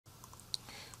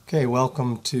Okay,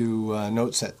 welcome to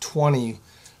Note Set 20,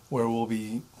 where we'll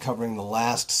be covering the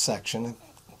last section.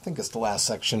 I think it's the last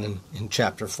section in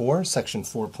Chapter 4, Section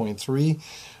 4.3,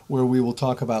 where we will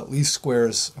talk about least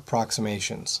squares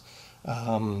approximations.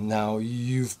 Now,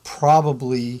 you've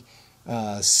probably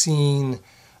seen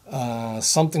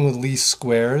something with least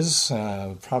squares.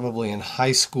 Probably in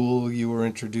high school you were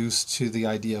introduced to the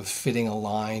idea of fitting a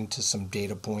line to some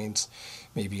data points,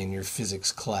 maybe in your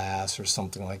physics class or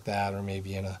something like that, or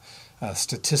maybe in a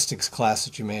statistics class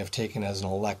that you may have taken as an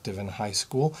elective in high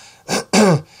school.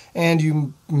 And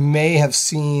you may have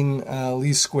seen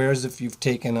least squares if you've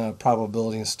taken a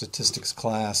probability and statistics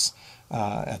class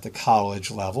at the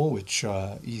college level, which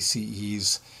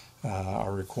ECEs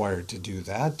are required to do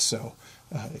that. So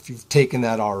if you've taken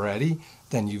that already,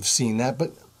 then you've seen that.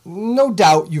 But no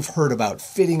doubt you've heard about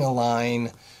fitting a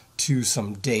line to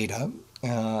some data.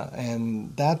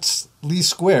 And that's least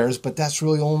squares, but that's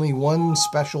really only one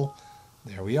special.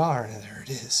 There we are. There it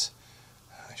is.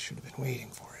 I should have been waiting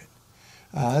for it.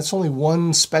 That's only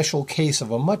one special case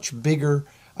of a much bigger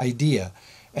idea.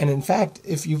 And in fact,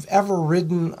 if you've ever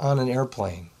ridden on an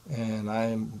airplane, and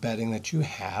I'm betting that you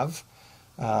have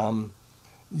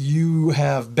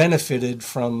benefited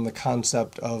from the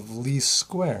concept of least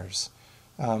squares.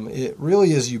 It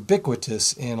really is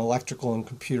ubiquitous in electrical and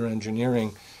computer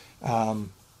engineering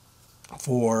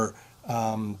for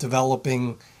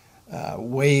developing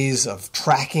ways of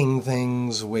tracking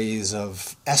things, ways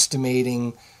of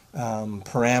estimating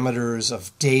parameters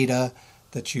of data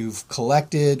that you've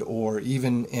collected, or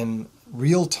even in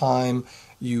real time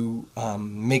you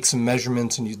make some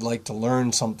measurements and you'd like to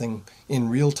learn something in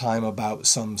real time about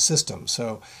some system.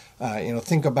 So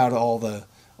think about all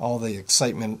the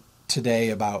excitement today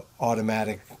about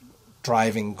automatic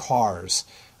driving cars.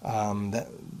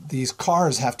 These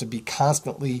cars have to be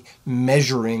constantly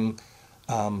measuring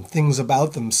things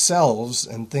about themselves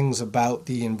and things about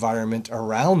the environment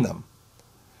around them.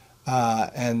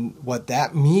 And what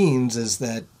that means is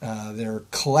that they're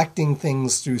collecting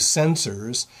things through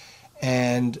sensors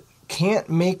and can't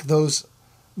make those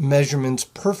measurements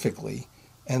perfectly.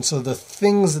 And so the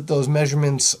things that those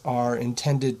measurements are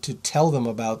intended to tell them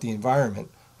about the environment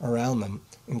around them,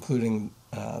 including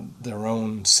their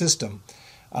own system,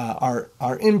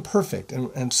 are imperfect.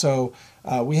 And so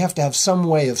we have to have some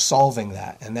way of solving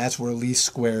that, and that's where least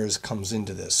squares comes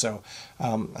into this. So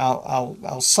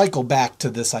I'll cycle back to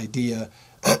this idea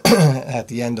at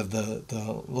the end of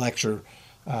the lecture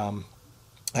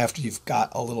after you've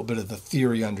got a little bit of the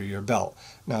theory under your belt.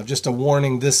 Now, just a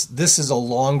warning, this is a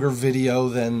longer video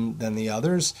than the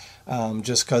others,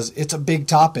 just because it's a big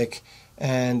topic,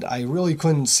 and I really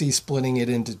couldn't see splitting it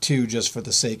into two just for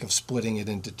the sake of splitting it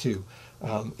into two.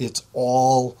 It's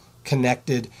all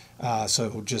connected,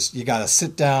 so just you got to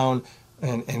sit down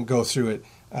and go through it.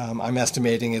 I'm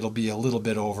estimating it'll be a little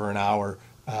bit over an hour,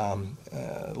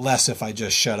 less if I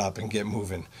just shut up and get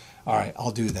moving. All right,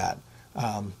 I'll do that.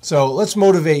 So let's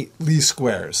motivate least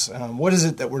squares. What is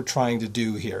it that we're trying to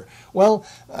do here? Well,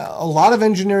 a lot of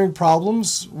engineering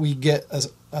problems, we get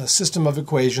a system of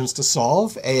equations to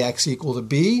solve, ax equal to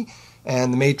b,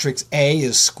 and the matrix A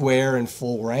is square and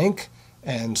full rank.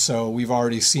 And so we've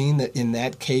already seen that in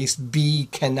that case, B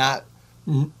cannot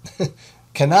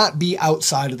be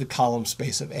outside of the column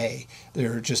space of A.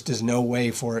 There just is no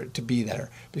way for it to be there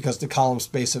because the column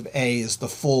space of A is the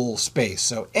full space.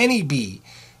 So any B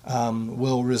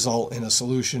will result in a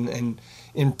solution. And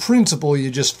in principle, you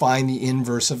just find the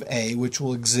inverse of A, which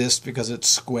will exist because it's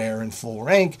square and full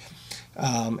rank,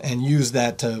 and use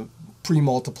that to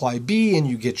pre-multiply B and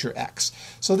you get your X.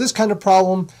 So this kind of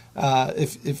problem,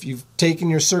 if you've taken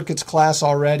your circuits class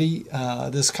already,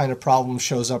 this kind of problem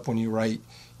shows up when you write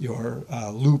your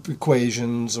loop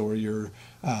equations or your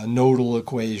nodal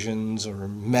equations or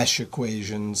mesh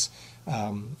equations.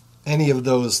 Any of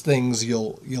those things,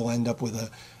 you'll end up with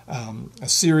a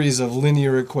series of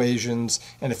linear equations,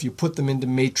 and if you put them into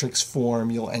matrix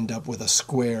form, you'll end up with a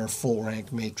square full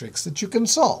rank matrix that you can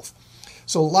solve.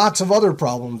 So lots of other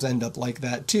problems end up like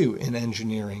that too in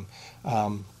engineering,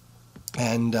 and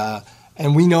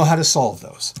we know how to solve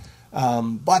those.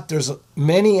 But there's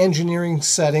many engineering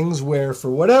settings where, for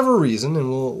whatever reason, and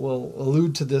we'll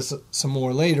allude to this some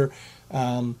more later,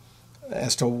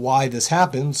 as to why this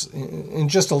happens in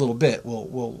just a little bit.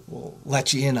 We'll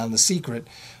let you in on the secret.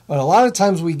 But a lot of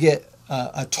times we get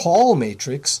a tall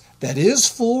matrix that is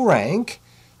full rank.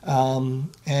 So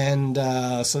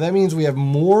that means we have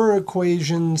more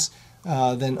equations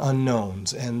than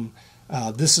unknowns, and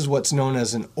this is what's known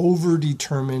as an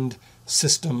overdetermined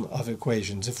system of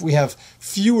equations. If we have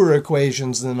fewer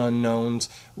equations than unknowns,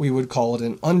 we would call it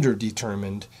an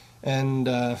underdetermined And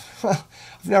I've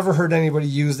never heard anybody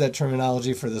use that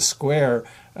terminology for the square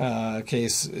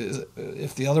case.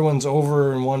 If the other one's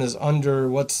over and one is under,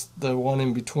 what's the one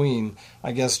in between?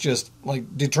 I guess just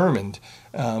like determined.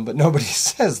 But nobody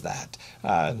says that.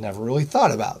 Never really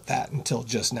thought about that until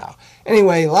just now.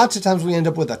 Anyway, lots of times we end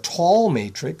up with a tall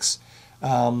matrix,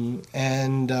 but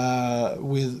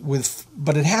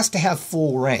it has to have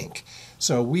full rank.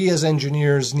 So we as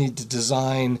engineers need to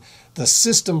design the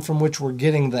system from which we're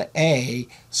getting the A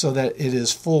so that it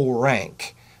is full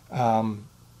rank.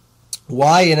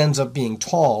 Why it ends up being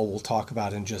tall, we'll talk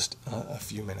about in just a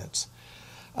few minutes.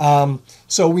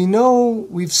 So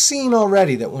we've seen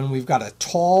already that when we've got a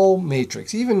tall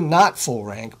matrix, even not full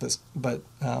rank, but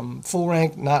full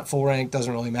rank, not full rank,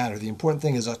 doesn't really matter. The important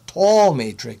thing is a tall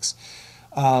matrix.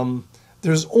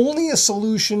 There's only a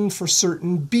solution for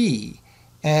certain B.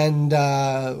 And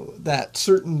that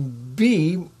certain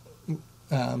B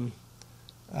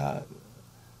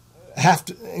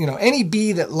any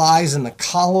B that lies in the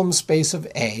column space of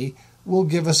A will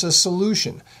give us a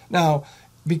solution. Now,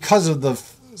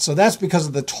 so that's because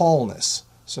of the tallness.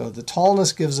 So the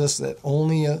tallness gives us that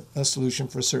only a solution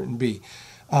for certain B.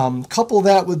 Couple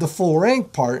that with the full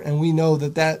rank part, and we know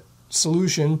that that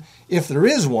solution, if there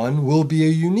is one, will be a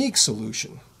unique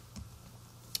solution.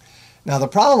 Now, the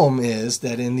problem is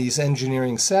that in these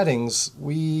engineering settings,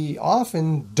 we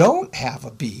often don't have a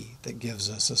B that gives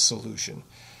us a solution.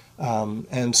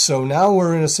 And so now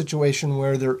we're in a situation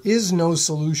where there is no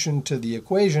solution to the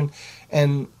equation.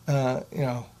 And,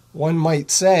 one might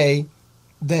say,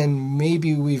 then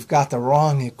maybe we've got the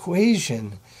wrong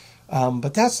equation.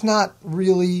 But that's not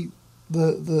really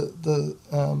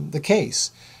the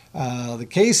case. The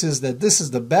case is that this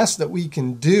is the best that we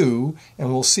can do,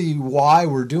 and we'll see why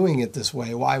we're doing it this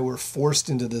way, why we're forced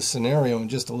into this scenario in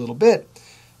just a little bit.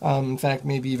 In fact,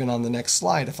 maybe even on the next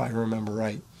slide, if I remember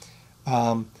right.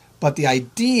 But the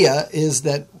idea is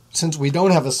that since we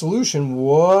don't have a solution,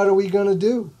 what are we going to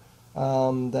do?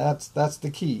 That's the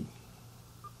key.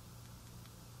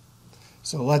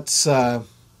 So let's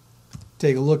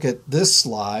take a look at this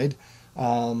slide.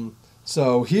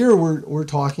 So here we're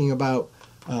talking about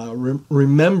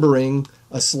remembering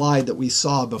a slide that we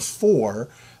saw before.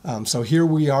 So here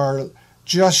we are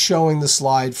just showing the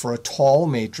slide for a tall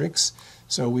matrix.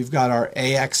 So we've got our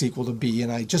AX equal to B,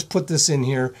 and I just put this in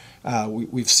here.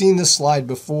 We've seen this slide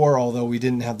before, although we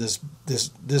didn't have this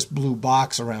blue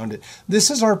box around it. This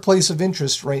is our place of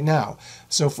interest right now.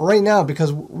 So for right now,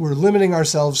 because we're limiting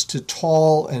ourselves to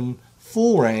tall and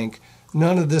full rank,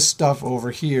 none of this stuff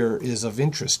over here is of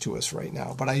interest to us right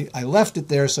now. But I left it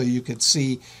there so you could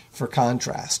see for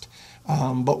contrast.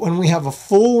 But when we have a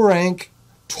full rank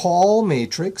tall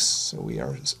matrix, so we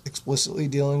are explicitly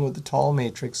dealing with the tall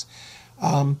matrix,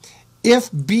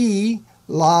 if B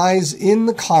lies in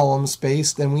the column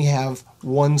space, then we have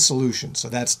one solution. So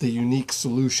that's the unique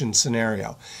solution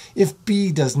scenario. If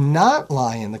B does not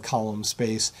lie in the column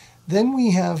space, then we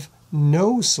have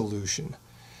no solution.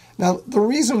 Now, the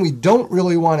reason we don't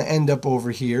really want to end up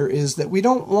over here is that we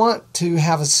don't want to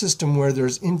have a system where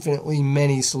there's infinitely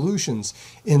many solutions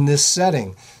in this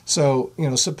setting. So,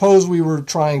 suppose we were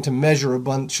trying to measure a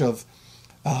bunch of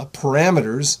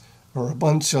parameters or a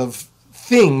bunch of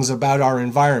things about our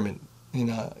environment in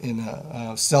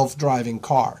a self-driving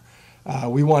car.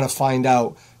 We want to find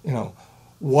out,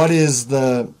 what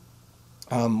are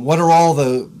all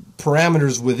the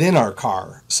parameters within our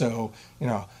car? So,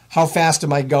 how fast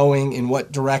am I going? In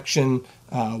what direction?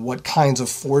 What kinds of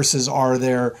forces are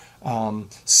there?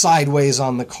 Sideways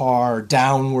on the car,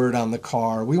 downward on the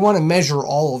car. We want to measure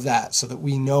all of that so that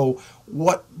we know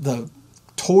what the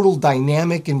total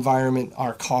dynamic environment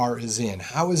our car is in.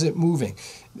 How is it moving?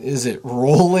 Is it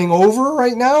rolling over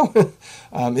right now?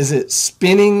 Is it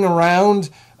spinning around,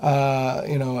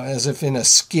 as if in a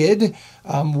skid?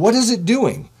 What is it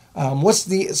doing? What's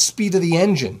the speed of the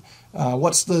engine?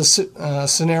 What's the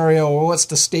scenario, or what's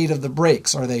the state of the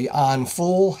brakes? Are they on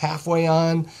full, halfway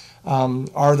on?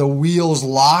 Are the wheels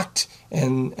locked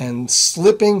and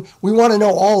slipping? We want to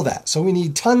know all that. So we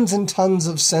need tons and tons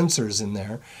of sensors in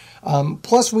there.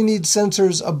 Plus we need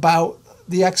sensors about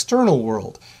the external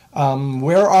world.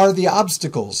 Where are the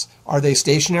obstacles? Are they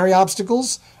stationary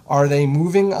obstacles? Are they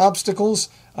moving obstacles?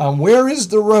 Where is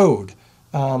the road?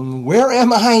 Where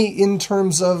am I in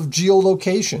terms of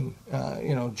geolocation,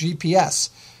 GPS,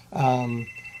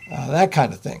 that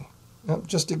kind of thing.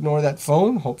 Just ignore that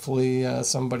phone. Hopefully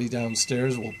somebody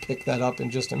downstairs will pick that up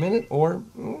in just a minute, or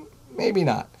maybe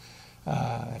not.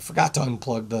 I forgot to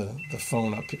unplug the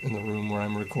phone up in the room where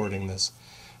I'm recording this.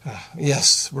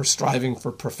 Yes, we're striving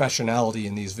for professionality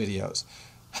in these videos.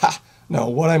 No,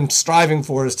 what I'm striving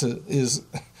for is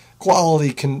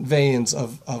quality conveyance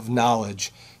of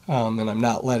knowledge, and I'm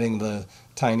not letting the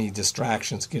tiny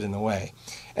distractions get in the way.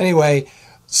 Anyway,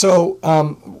 so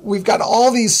we've got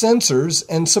all these sensors,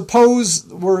 and suppose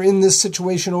we're in this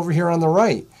situation over here on the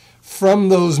right. From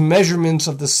those measurements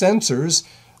of the sensors,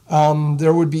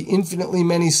 there would be infinitely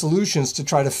many solutions to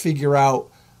try to figure out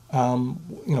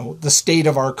the state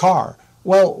of our car.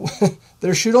 Well,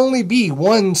 there should only be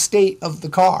one state of the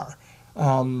car,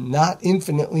 not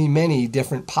infinitely many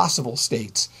different possible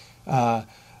states.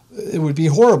 It would be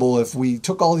horrible if we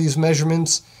took all these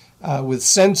measurements with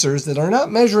sensors that are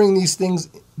not measuring these things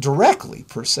directly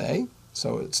per se.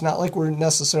 So it's not like we're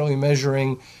necessarily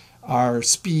measuring our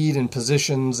speed and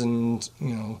positions and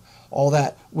all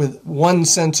that with one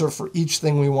sensor for each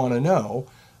thing we want to know.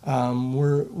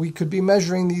 We could be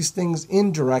measuring these things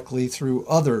indirectly through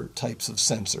other types of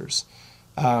sensors.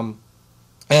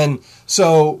 And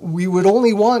so we would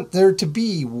only want there to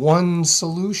be one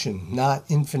solution, not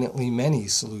infinitely many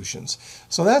solutions.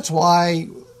 So that's why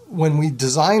when we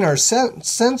design our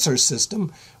sensor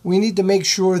system, we need to make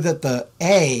sure that the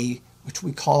A, which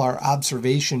we call our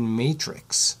observation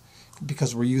matrix,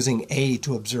 because we're using A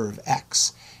to observe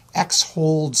X. X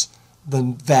holds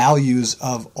the values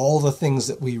of all the things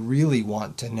that we really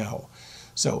want to know.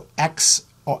 So X,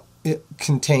 it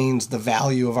contains the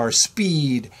value of our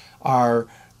speed, our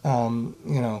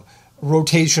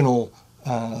rotational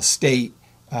state,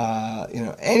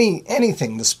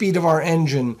 anything, the speed of our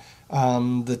engine,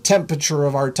 the temperature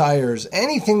of our tires,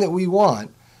 anything that we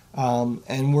want,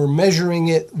 and we're measuring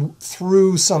it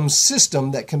through some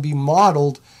system that can be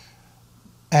modeled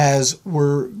as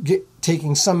we're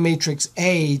taking some matrix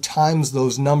A times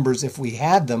those numbers if we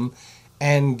had them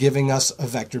and giving us a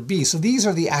vector B. So these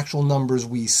are the actual numbers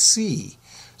we see.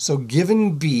 So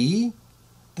given B,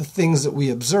 the things that we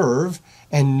observe,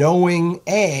 and knowing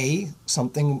A,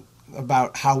 something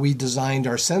about how we designed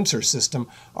our sensor system,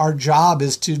 our job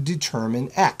is to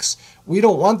determine X. We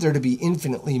don't want there to be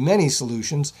infinitely many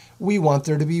solutions. We want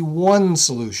there to be one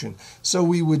solution. So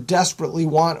we would desperately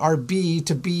want our B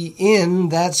to be in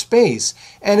that space.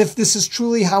 And if this is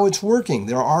truly how it's working,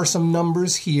 there are some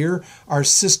numbers here, our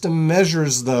system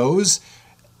measures those,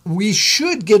 we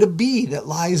should get a B that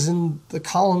lies in the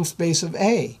column space of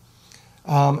A.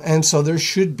 And so there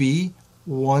should be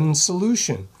one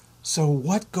solution. So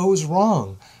what goes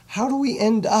wrong? How do we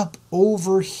end up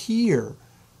over here?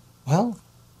 Well,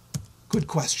 good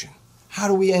question. How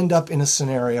do we end up in a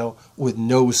scenario with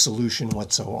no solution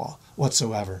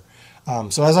whatsoever?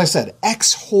 So as I said,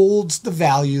 X holds the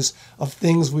values of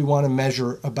things we want to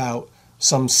measure about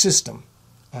some system.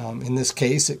 In this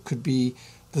case, it could be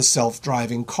the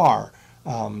self-driving car.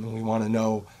 We want to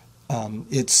know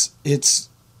its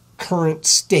current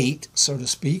state, so to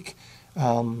speak,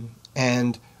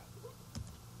 and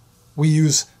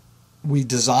we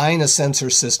design a sensor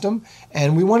system,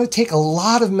 and we want to take a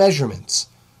lot of measurements.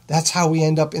 That's how we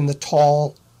end up in the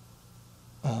tall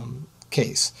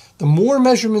case. The more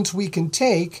measurements we can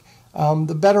take,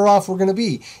 the better off we're going to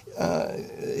be.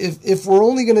 If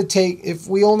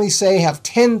we only say have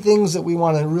 10 things that we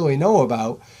want to really know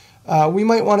about, we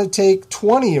might want to take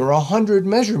 20 or 100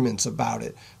 measurements about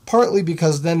it, partly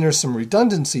because then there's some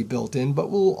redundancy built in, but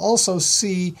we'll also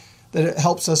see that it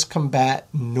helps us combat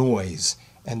noise,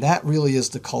 and that really is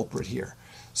the culprit here.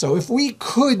 So if we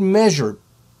could measure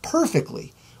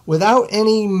perfectly without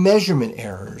any measurement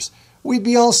errors, we'd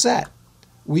be all set.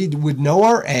 We would know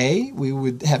our A, we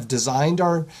would have designed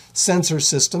our sensor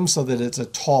system so that it's a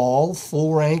tall,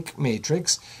 full-rank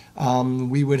matrix.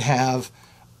 We would have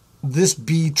this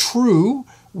be true,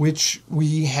 which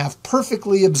we have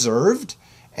perfectly observed,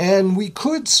 and we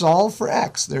could solve for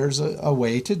X. There's a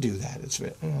way to do that,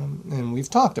 and we've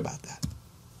talked about that.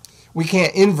 We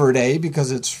can't invert A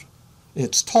because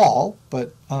it's tall,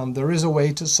 but there is a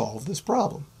way to solve this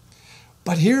problem.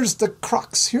 But here's the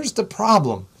crux, here's the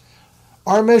problem.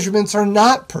 Our measurements are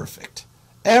not perfect.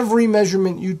 Every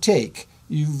measurement you take,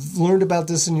 you've learned about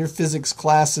this in your physics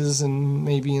classes and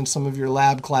maybe in some of your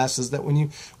lab classes, that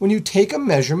when you take a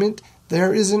measurement,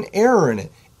 there is an error in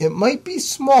it. It might be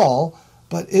small,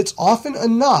 but it's often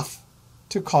enough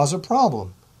to cause a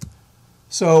problem.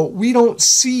 So we don't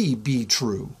see B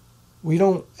true. We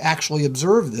don't actually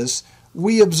observe this.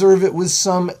 We observe it with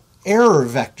some error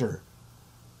vector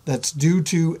that's due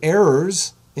to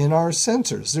errors in our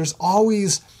sensors. There's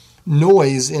always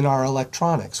noise in our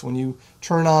electronics. When you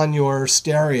turn on your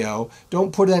stereo,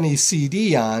 don't put any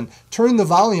CD on, turn the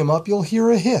volume up, you'll hear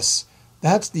a hiss.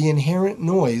 That's the inherent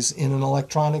noise in an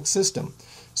electronic system.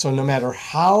 So no matter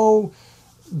how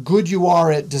good you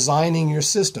are at designing your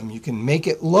system, you can make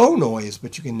it low noise,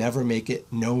 but you can never make it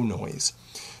no noise.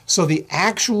 So the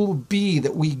actual B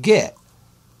that we get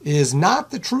is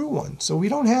not the true one. So we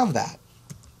don't have that.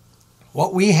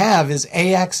 What we have is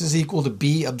AX is equal to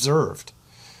B observed.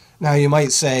 Now you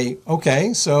might say,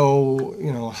 okay,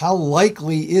 so how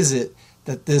likely is it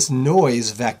that this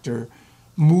noise vector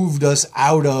moved us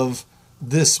out of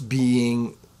this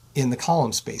being in the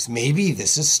column space? Maybe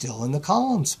this is still in the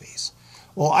column space.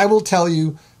 Well, I will tell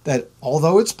you that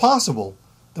although it's possible,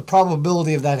 the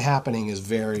probability of that happening is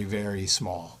very, very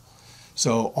small.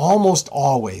 So almost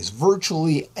always,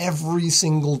 virtually every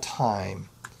single time,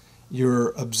 your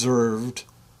observed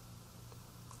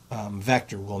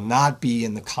vector will not be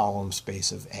in the column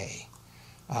space of A.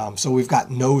 So we've got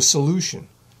no solution.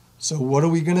 So what are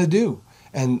we going to do?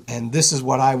 And this is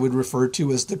what I would refer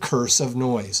to as the curse of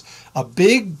noise. A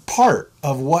big part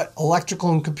of what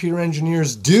electrical and computer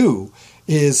engineers do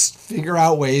is figure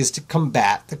out ways to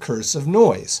combat the curse of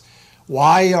noise.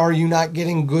 Why are you not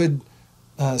getting good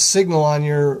signal on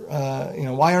your,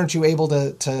 why aren't you able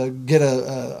to get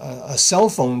a cell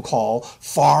phone call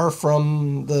far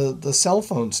from the cell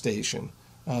phone station,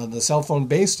 the cell phone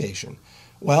base station?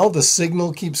 Well, the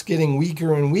signal keeps getting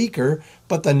weaker and weaker,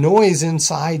 but the noise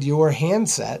inside your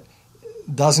handset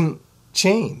doesn't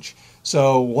change.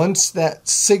 So once that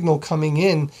signal coming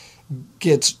in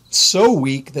gets so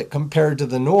weak that compared to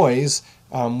the noise,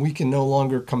 we can no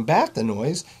longer combat the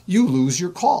noise, you lose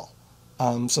your call.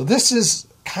 So this is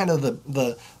kind of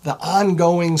the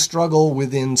ongoing struggle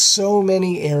within so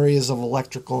many areas of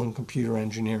electrical and computer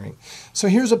engineering. So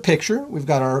here's a picture. We've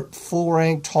got our full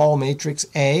rank tall matrix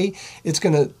A. It's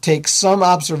going to take some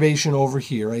observation over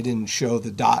here. I didn't show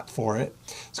the dot for it.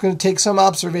 It's going to take some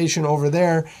observation over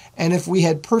there, and if we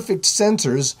had perfect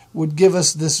sensors, would give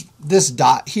us this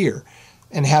dot here.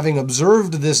 And having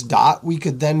observed this dot, we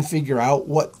could then figure out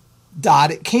what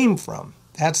dot it came from.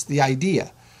 That's the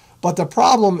idea. But the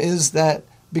problem is that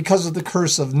because of the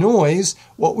curse of noise,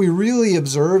 what we really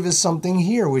observe is something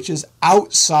here, which is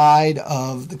outside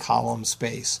of the column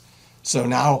space. So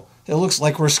now it looks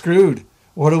like we're screwed.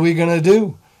 What are we going to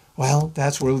do? Well,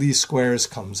 that's where least squares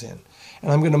comes in. And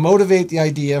I'm going to motivate the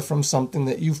idea from something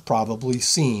that you've probably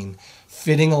seen,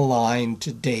 fitting a line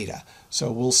to data.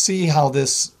 So we'll see how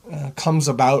this comes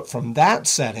about from that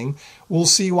setting. We'll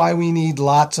see why we need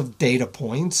lots of data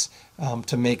points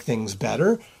to make things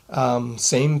better.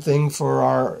 Same thing for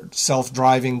our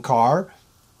self-driving car,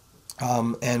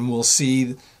 and we'll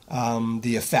see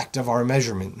the effect of our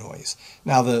measurement noise.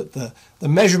 Now the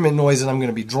measurement noise that I'm going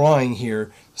to be drawing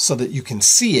here so that you can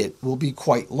see it will be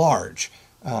quite large,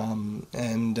 that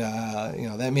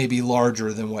may be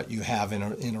larger than what you have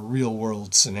in a real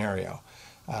world scenario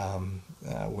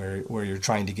where you're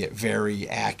trying to get very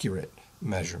accurate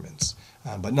measurements.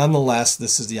 But nonetheless,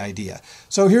 this is the idea.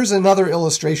 So here's another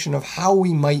illustration of how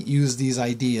we might use these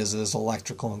ideas as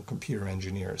electrical and computer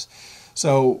engineers.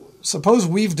 So suppose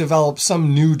we've developed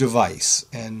some new device,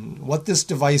 and what this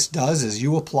device does is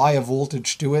you apply a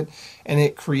voltage to it and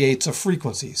it creates a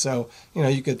frequency. So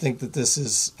you could think that this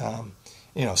is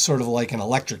sort of like an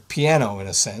electric piano in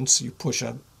a sense. You push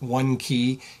one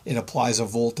key, it applies a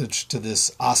voltage to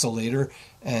this oscillator,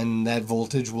 and that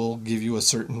voltage will give you a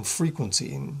certain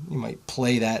frequency, and you might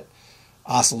play that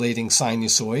oscillating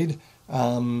sinusoid,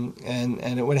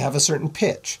 and it would have a certain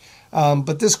pitch.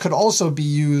 But this could also be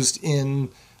used in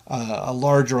a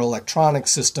larger electronic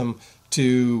system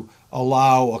to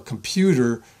allow a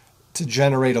computer to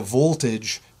generate a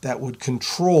voltage that would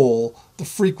control the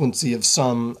frequency of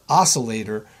some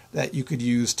oscillator that you could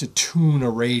use to tune a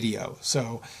radio.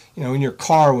 So, in your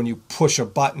car, when you push a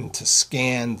button to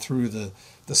scan through the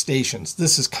stations,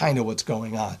 this is kind of what's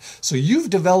going on. So you've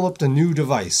developed a new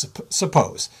device.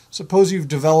 Suppose you've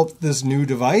developed this new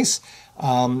device,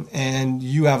 and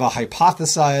you have a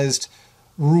hypothesized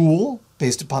rule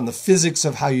based upon the physics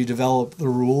of how you develop the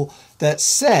rule that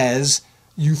says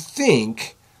you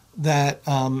think that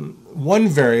one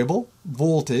variable,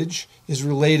 voltage, is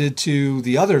related to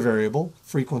the other variable,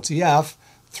 frequency f,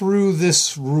 through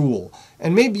this rule.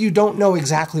 And maybe you don't know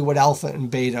exactly what alpha and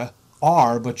beta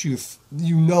are, but you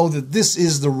know that this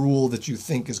is the rule that you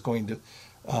think is going to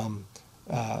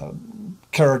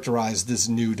characterize this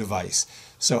new device.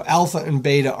 So alpha and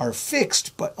beta are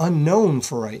fixed but unknown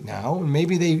for right now, and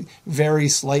maybe they vary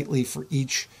slightly for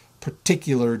each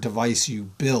particular device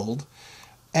you build.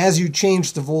 As you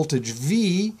change the voltage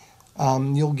V,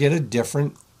 you'll get a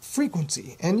different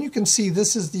frequency. And you can see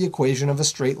this is the equation of a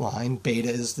straight line. Beta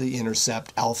is the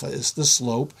intercept, alpha is the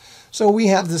slope. So we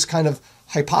have this kind of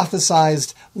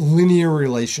hypothesized linear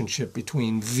relationship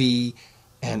between V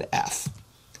and F.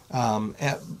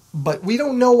 But we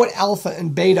don't know what alpha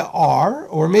and beta are,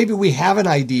 or maybe we have an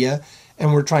idea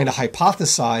and we're trying to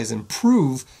hypothesize and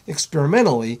prove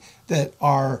experimentally that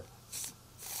our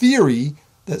theory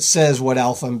that says what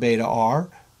alpha and beta are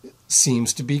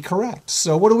seems to be correct.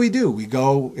 So what do? We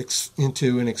go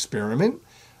into an experiment.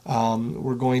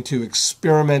 We're going to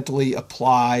experimentally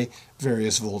apply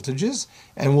various voltages,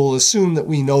 and we'll assume that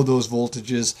we know those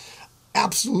voltages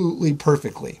absolutely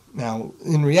perfectly. Now,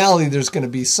 in reality, there's going to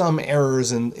be some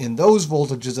errors in those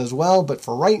voltages as well, but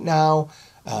for right now,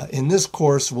 in this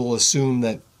course, we'll assume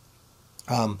that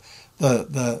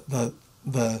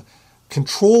the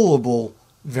controllable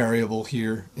variable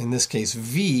here, in this case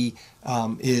V,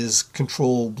 is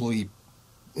controlled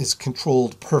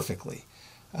perfectly.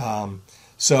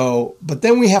 But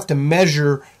then we have to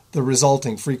measure the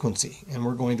resulting frequency, and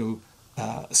we're going to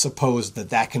suppose that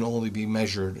that can only be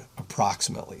measured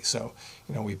approximately. So,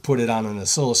 we put it on an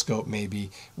oscilloscope,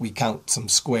 maybe we count some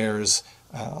squares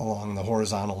along the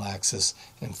horizontal axis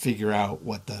and figure out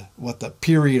what the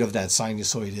period of that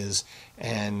sinusoid is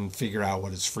and figure out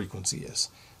what its frequency is.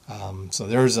 So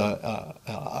there's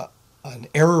an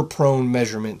error-prone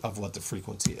measurement of what the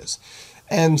frequency is.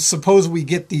 And suppose we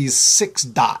get these 6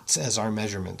 dots as our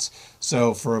measurements.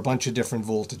 So for a bunch of different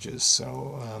voltages.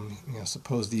 So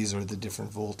suppose these are the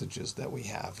different voltages that we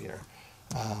have here.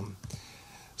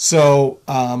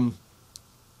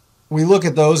 We look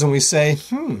at those and we say,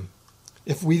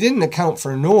 if we didn't account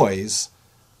for noise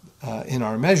in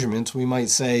our measurements, we might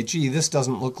say, gee, this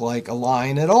doesn't look like a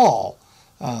line at all.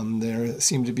 They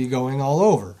seem to be going all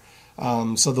over.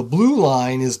 So the blue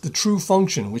line is the true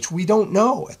function, which we don't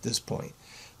know at this point.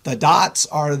 The dots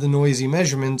are the noisy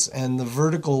measurements, and the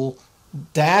vertical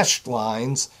dashed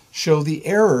lines show the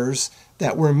errors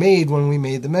that were made when we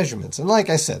made the measurements. And like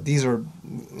I said, these are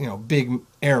big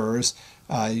errors.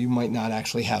 You might not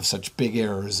actually have such big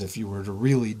errors if you were to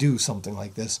really do something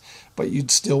like this, but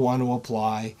you'd still want to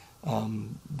apply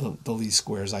the least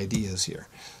squares ideas here.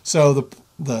 So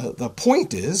the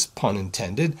point is, pun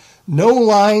intended, no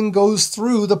line goes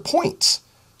through the points.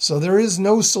 So there is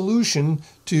no solution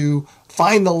to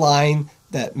find the line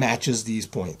that matches these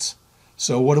points.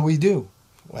 So what do?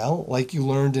 Well, like you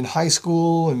learned in high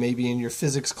school and maybe in your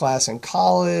physics class in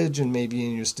college and maybe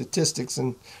in your statistics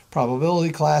and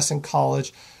probability class in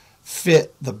college,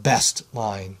 fit the best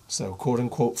line. So quote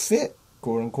unquote fit,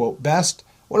 quote unquote best.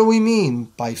 What do we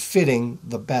mean by fitting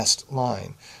the best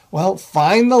line? Well,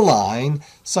 find the line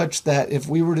such that if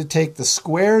we were to take the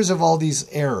squares of all these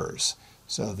errors,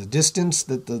 so the distance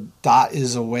that the dot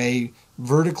is away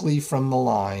vertically from the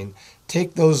line,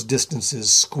 take those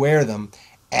distances, square them,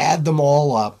 add them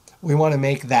all up. We want to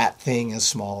make that thing as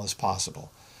small as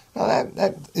possible. Now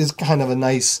that is kind of a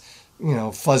nice,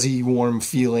 fuzzy, warm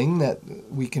feeling that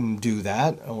we can do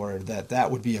that, or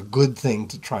that would be a good thing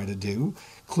to try to do.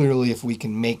 Clearly, if we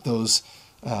can make those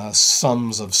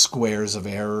sums of squares of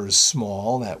errors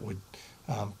small, that would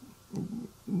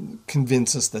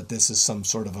convince us that this is some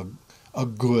sort of a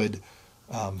good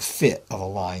fit of a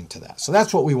line to that. So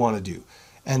that's what we want to do.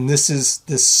 And this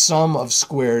sum of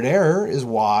squared error is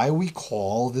why we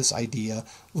call this idea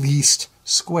least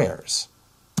squares.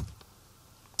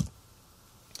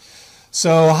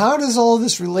 So how does all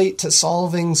this relate to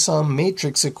solving some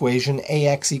matrix equation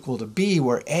AX equal to B,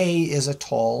 where A is a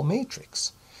tall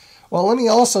matrix? Well, let me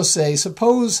also say,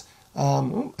 suppose,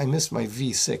 I missed my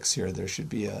V6 here. There should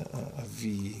be a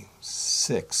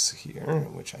V6 here,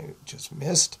 which I just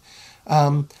missed.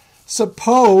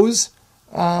 Suppose,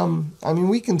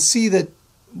 we can see that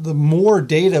the more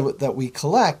data that we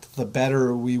collect, the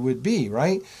better we would be,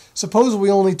 right? Suppose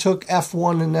we only took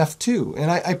F1 and F2,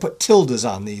 and I put tildes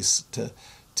on these to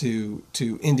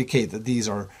indicate that these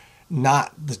are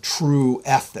not the true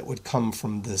F that would come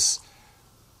from this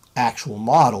actual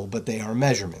model, but they are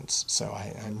measurements. So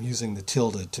I'm using the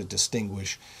tilde to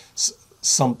distinguish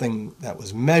something that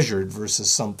was measured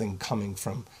versus something coming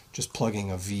from just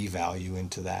plugging a V value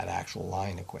into that actual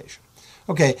line equation.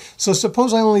 Okay, so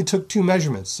suppose I only took 2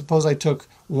 measurements. Suppose I took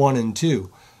 1 and 2.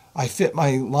 I fit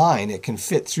my line. It can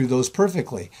fit through those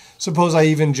perfectly. Suppose I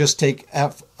even just take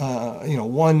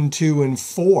 1, 2, and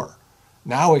 4.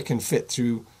 Now it can fit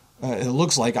through. It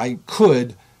looks like I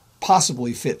could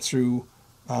possibly fit through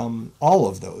all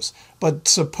of those. But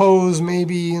suppose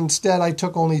maybe instead I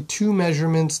took only 2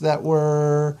 measurements that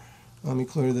were, let me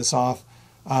clear this off,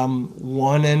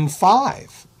 1 and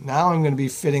 5. Now I'm going to be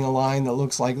fitting a line that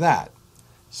looks like that.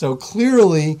 So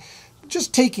clearly,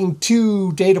 just taking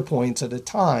 2 data points at a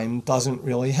time doesn't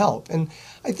really help. And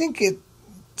I think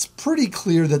it's pretty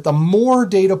clear that the more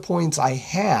data points I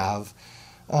have,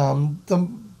 the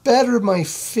better my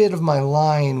fit of my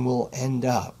line will end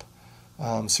up.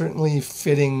 Certainly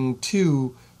fitting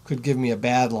 2 could give me a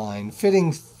bad line.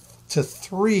 Fitting to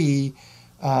 3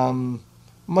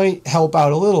 might help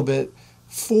out a little bit.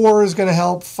 4 is going to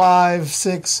help, 5,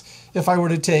 6. If I were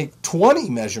to take 20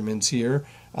 measurements here,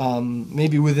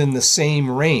 maybe within the same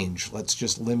range, let's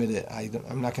just limit it.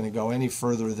 I'm not going to go any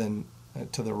further than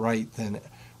to the right than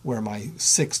where my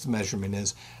 6th measurement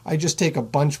is. I just take a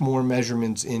bunch more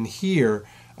measurements in here.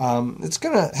 It's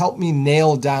going to help me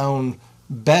nail down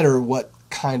better what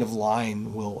kind of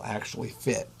line will actually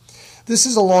fit. This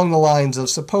is along the lines of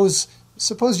suppose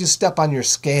you step on your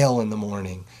scale in the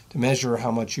morning to measure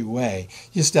how much you weigh.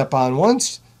 You step on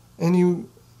once and you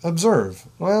observe.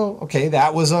 Well, okay,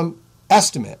 that was an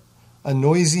estimate, a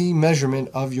noisy measurement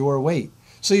of your weight.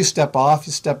 So you step off,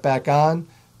 you step back on,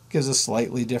 gives a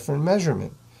slightly different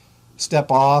measurement.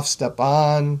 Step off, step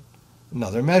on,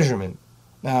 another measurement.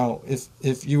 Now,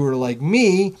 if you were like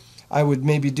me, I would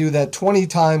maybe do that 20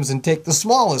 times and take the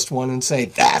smallest one and say,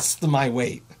 that's my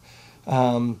weight.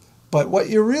 But what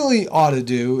you really ought to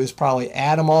do is probably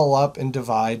add them all up and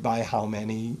divide by how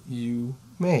many you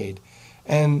made.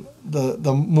 And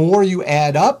the more you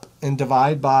add up and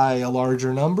divide by a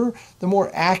larger number, the more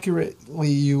accurately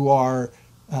you are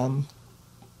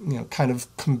kind of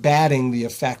combating the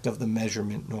effect of the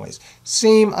measurement noise.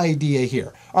 Same idea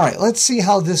here. All right, let's see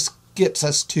how this gets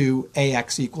us to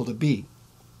AX equal to B.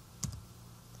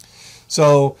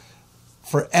 So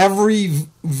for every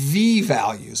V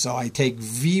value, so I take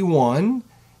V1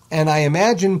 and I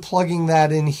imagine plugging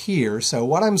that in here. So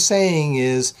what I'm saying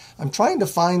is I'm trying to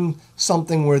find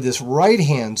something where this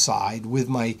right-hand side with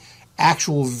my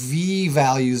actual V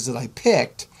values that I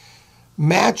picked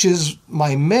matches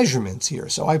my measurements here.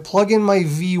 So I plug in my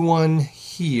V1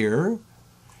 here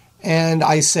and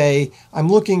I say I'm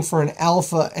looking for an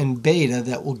alpha and beta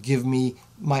that will give me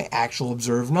my actual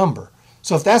observed number.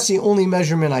 So if that's the only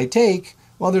measurement I take,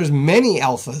 well, there's many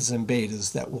alphas and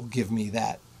betas that will give me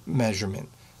that measurement.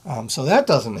 So that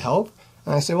doesn't help.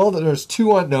 And I say, well, there's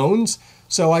 2 unknowns,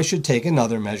 so I should take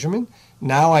another measurement.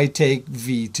 Now I take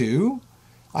V2,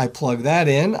 I plug that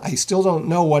in. I still don't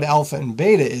know what alpha and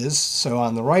beta is, so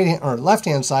on the right hand or left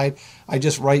hand side, I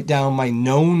just write down my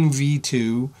known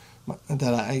V2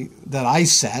 that I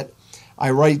set. I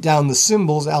write down the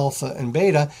symbols alpha and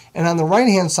beta, and on the right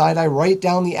hand side I write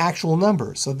down the actual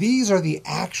numbers. So these are the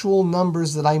actual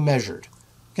numbers that I measured.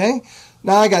 Okay?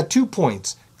 Now I got 2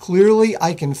 points. Clearly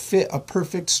I can fit a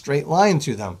perfect straight line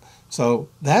through them. So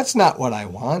that's not what I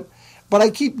want, but I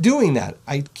keep doing that.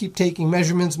 I keep taking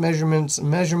measurements,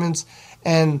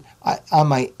 and on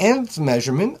my nth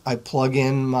measurement I plug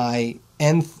in my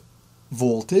nth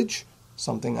voltage,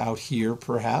 something out here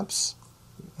perhaps.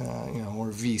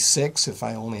 Or V6 if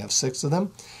I only have 6 of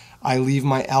them. I leave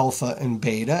my alpha and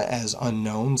beta as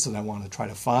unknowns that I want to try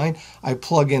to find. I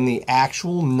plug in the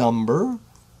actual number.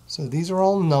 So these are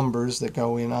all numbers that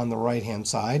go in on the right hand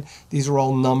side. These are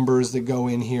all numbers that go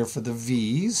in here for the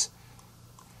V's.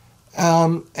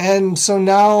 And so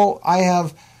now I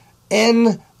have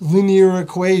n linear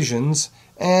equations,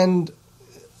 and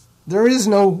there is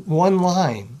no one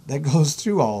line that goes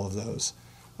through all of those.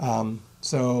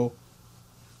 So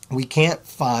we can't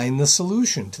find the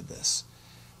solution to this.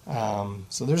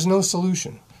 So there's no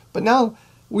solution. But now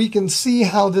we can see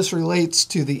how this relates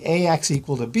to the AX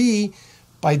equal to B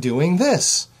by doing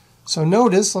this. So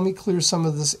notice, let me clear some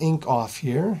of this ink off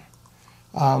here.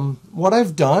 What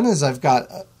I've done is I've got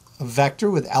a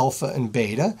vector with alpha and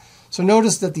beta. So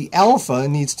notice that the alpha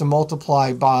needs to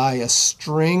multiply by a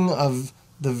string of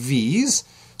the V's.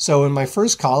 So in my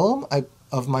first column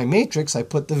of my matrix, I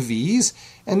put the V's,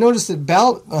 and notice that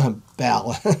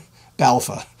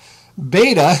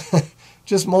beta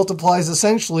just multiplies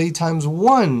essentially times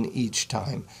 1 each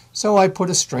time. So I put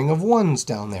a string of 1s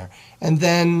down there. And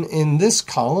then in this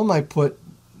column, I put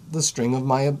the string of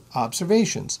my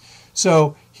observations.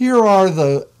 So here are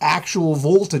the actual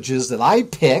voltages that I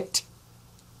picked.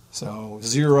 So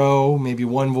 0, maybe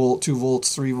 1 volt, 2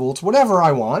 volts, 3 volts, whatever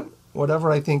I want,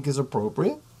 whatever I think is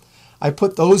appropriate. I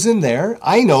put those in there.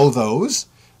 I know those.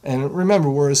 And remember,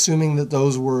 we're assuming that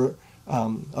those were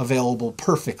available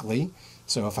perfectly.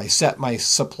 So if I set my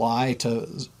supply to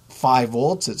 5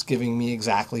 volts, it's giving me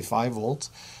exactly 5 volts.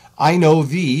 I know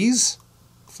these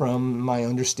from my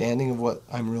understanding of what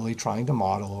I'm really trying to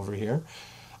model over here.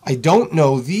 I don't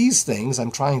know these things.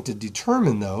 I'm trying to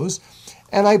determine those.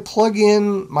 And I plug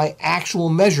in my actual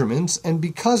measurements. And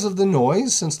because of the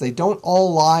noise, since they don't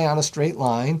all lie on a straight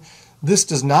line, this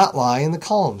does not lie in the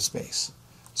column space.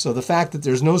 So the fact that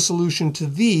there's no solution to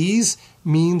these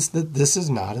means that this is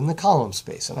not in the column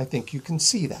space. And I think you can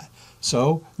see that.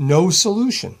 So no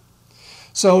solution.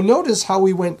 So notice how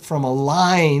we went from a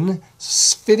line,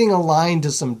 fitting a line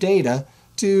to some data,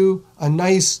 to a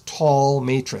nice tall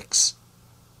matrix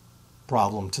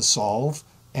problem to solve,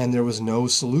 and there was no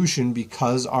solution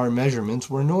because our measurements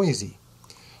were noisy.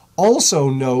 Also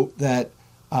note that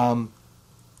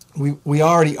we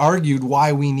already argued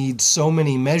why we need so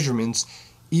many measurements,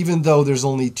 even though there's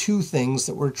only two things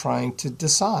that we're trying to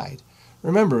decide.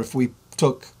 Remember, if we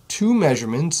took two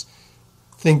measurements,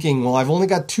 thinking, well, I've only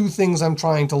got two things I'm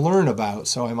trying to learn about,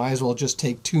 so I might as well just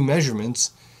take two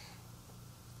measurements,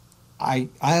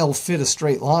 I'll fit a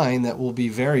straight line that will be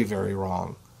very, very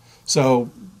wrong. So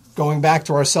going back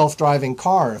to our self-driving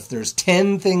car, if there's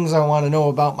 10 things I want to know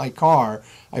about my car,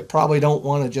 I probably don't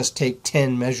want to just take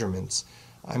 10 measurements.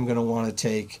 I'm going to want to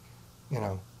take,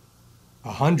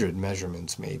 100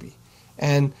 measurements maybe.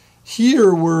 And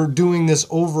here we're doing this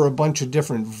over a bunch of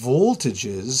different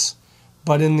voltages,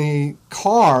 but in the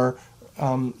car,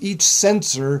 each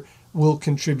sensor will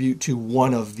contribute to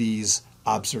one of these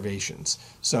observations.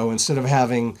 So instead of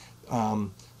having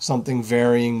something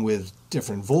varying with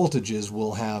different voltages,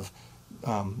 we'll have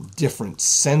different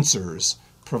sensors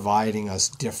providing us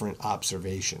different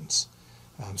observations.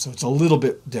 So it's a little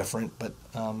bit different, but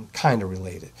kind of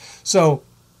related. So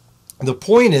the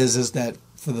point is that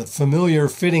for the familiar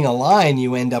fitting a line,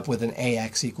 you end up with an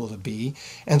AX equal to B.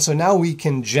 And so now we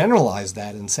can generalize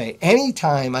that and say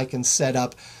anytime I can set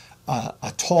up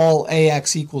a tall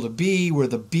AX equal to B where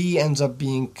the B ends up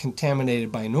being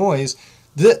contaminated by noise,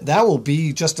 that will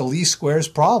be just a least squares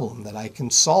problem that I can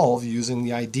solve using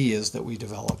the ideas that we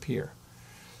develop here.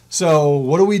 So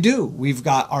what do? We've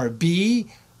got our B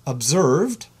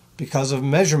observed because of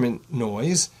measurement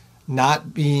noise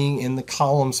not being in the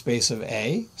column space of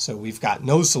A. So we've got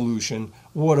no solution.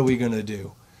 What are we going to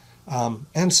do?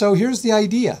 And so here's the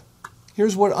idea.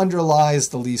 Here's what underlies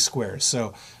the least squares.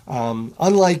 So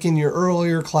unlike in your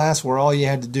earlier class where all you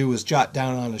had to do was jot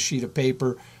down on a sheet of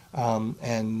paper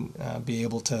and be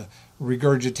able to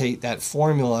regurgitate that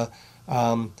formula,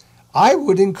 I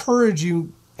would encourage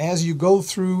you as you go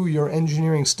through your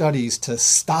engineering studies to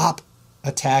stop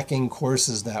attacking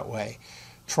courses that way.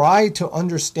 Try to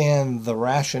understand the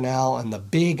rationale and the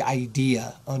big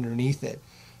idea underneath it.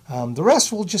 The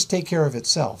rest will just take care of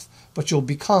itself, but you'll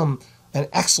become an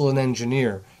excellent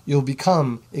engineer. You'll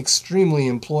become extremely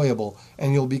employable,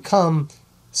 and you'll become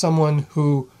someone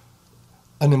who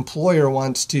an employer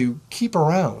wants to keep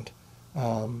around.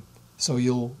 So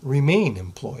you'll remain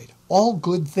employed. All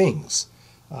good things.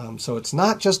 So it's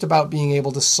not just about being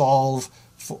able to solve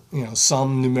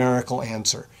some numerical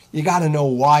answer. You got to know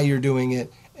why you're doing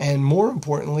it, and more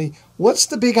importantly, what's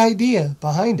the big idea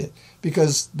behind it?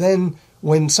 Because then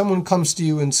when someone comes to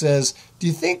you and says, do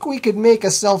you think we could make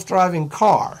a self-driving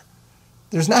car?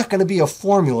 There's not going to be a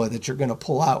formula that you're going to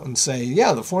pull out and say,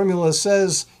 yeah, the formula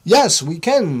says, yes, we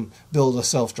can build a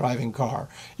self-driving car.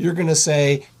 You're going to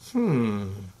say,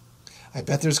 I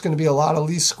bet there's going to be a lot of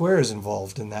least squares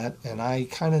involved in that, and I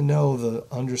kind of know the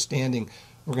understanding.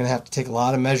 We're going to have to take a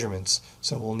lot of measurements,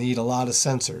 so we'll need a lot of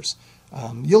sensors.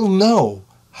 You'll know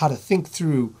how to think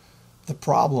through the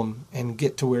problem and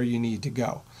get to where you need to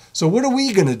go. So what are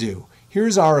we going to do?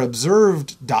 Here's our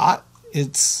observed dot.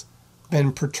 It's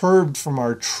been perturbed from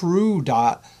our true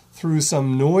dot through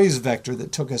some noise vector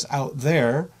that took us out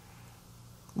there.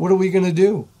 What are we going to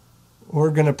do?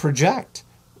 We're going to project.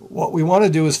 What we want to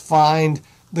do is find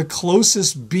the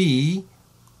closest B,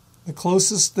 the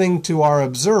closest thing to our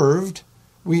observed.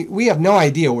 We have no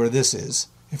idea where this is.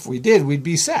 If we did, we'd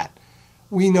be set.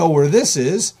 We know where this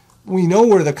is. We know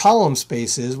where the column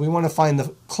space is. We want to find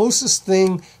the closest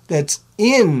thing that's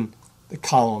in the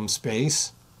column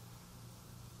space,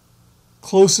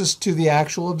 closest to the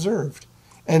actual observed.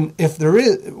 And if there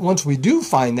is, once we do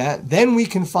find that, then we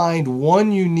can find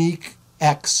one unique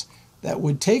X that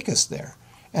would take us there.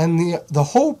 And the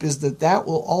hope is that that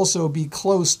will also be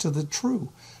close to the true,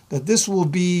 that this will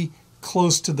be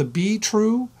close to the B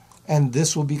true, and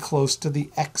this will be close to the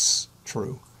X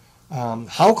true.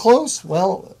 How close?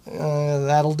 Well,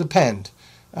 that'll depend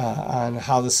on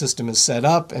how the system is set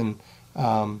up and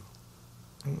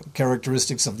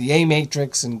characteristics of the A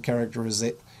matrix and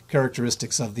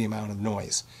characteristics of the amount of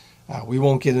noise. We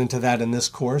won't get into that in this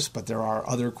course, but there are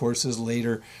other courses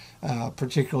later,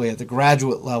 particularly at the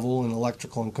graduate level in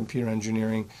electrical and computer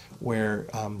engineering, where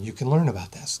you can learn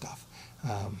about that stuff.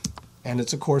 And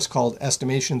it's a course called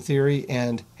Estimation Theory,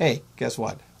 and hey, guess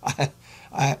what?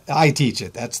 I teach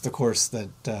it. That's the course that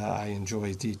I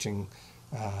enjoy teaching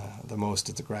the most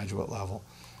at the graduate level.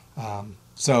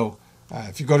 So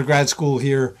if you go to grad school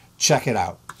here, check it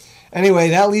out. Anyway,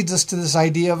 that leads us to this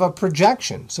idea of a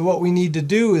projection. So what we need to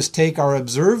do is take our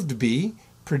observed B,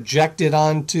 project it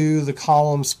onto the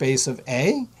column space of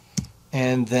A,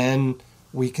 and then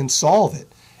we can solve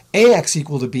it. AX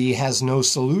equal to B has no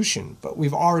solution, but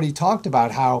we've already talked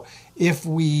about how if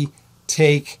we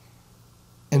take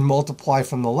and multiply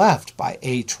from the left by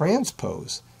A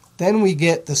transpose, then we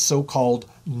get the so-called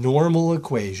normal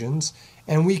equations,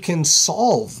 and we can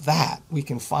solve that. We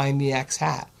can find the x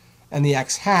hat. And the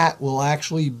x hat will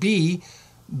actually be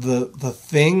the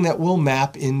thing that will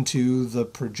map into the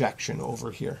projection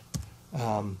over here.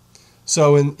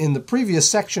 So in the previous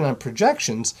section on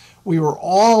projections, we were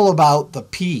all about the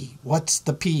P. What's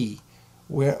the P?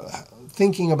 We're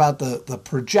thinking about the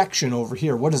projection over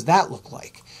here. What does that look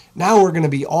like? Now we're going to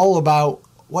be all about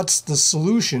what's the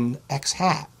solution x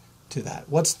hat to that.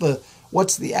 What's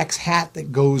the x hat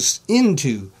that goes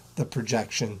into the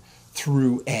projection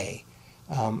through A?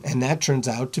 And that turns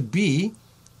out to be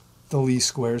the least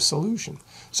squares solution.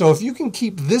 So if you can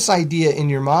keep this idea in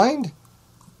your mind,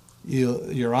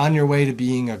 you're on your way to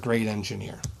being a great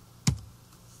engineer.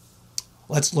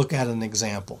 Let's look at an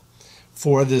example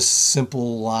for this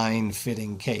simple line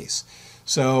fitting case.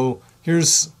 So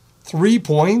here's 3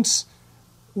 points.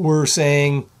 We're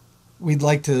saying we'd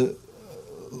like to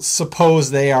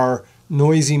suppose they are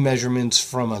noisy measurements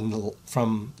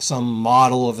from some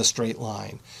model of a straight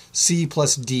line, c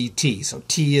plus dt. So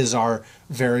t is our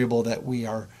variable that we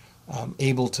are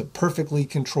able to perfectly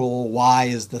control. Y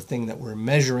is the thing that we're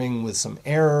measuring with some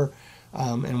error.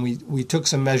 And we took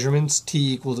some measurements,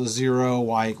 t equal to 0,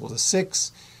 y equal to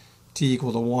 6, t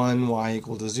equal to 1, y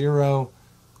equal to 0,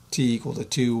 t equal to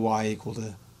 2, y equal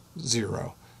to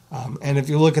 0. And if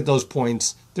you look at those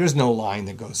points, there's no line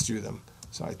that goes through them.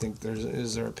 So I think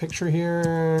is there a picture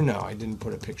here? No, I didn't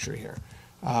put a picture here.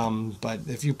 But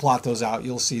if you plot those out,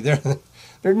 you'll see there's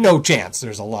no chance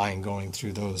there's a line going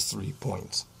through those 3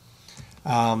 points.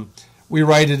 We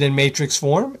write it in matrix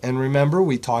form, and remember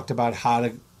we talked about how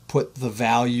to put the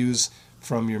values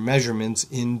from your measurements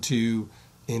into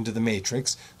the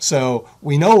matrix. So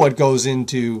we know what goes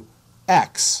into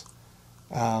X.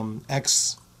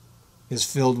 X is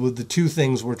filled with the two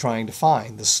things we're trying to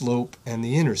find, the slope and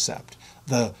the intercept,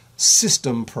 the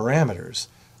system parameters,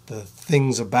 the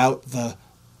things about the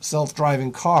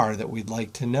self-driving car that we'd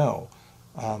like to know.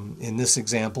 In this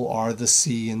example are the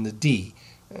C and the D.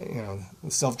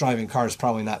 The self-driving car is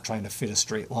probably not trying to fit a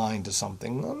straight line to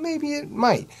something. Well, maybe it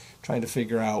might. Trying to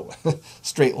figure out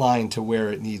straight line to where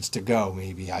it needs to go,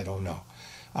 maybe. I don't know.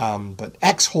 But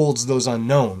X holds those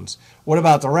unknowns. What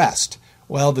about the rest?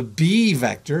 Well, the B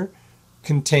vector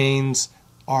contains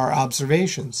our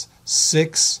observations,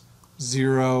 6,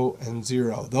 0, and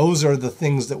 0. Those are the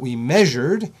things that we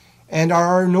measured and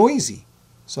are noisy.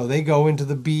 So they go into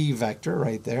the B vector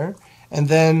right there. And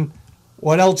then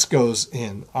what else goes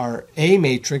in? Our A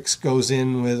matrix goes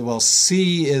in with, well,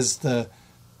 C is the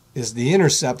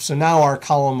intercept, so now our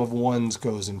column of ones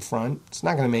goes in front. It's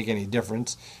not going to make any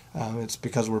difference. It's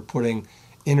because we're putting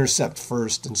intercept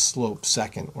first and slope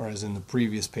second, whereas in the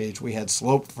previous page we had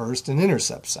slope first and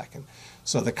intercept second.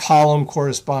 So the column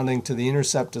corresponding to the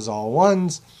intercept is all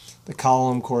ones. The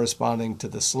column corresponding to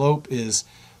the slope is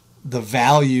the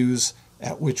values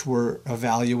at which we're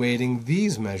evaluating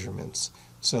these measurements.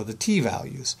 So the t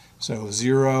values. So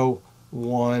 0,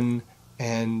 1,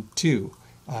 and 2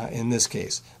 in this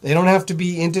case. They don't have to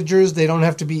be integers. They don't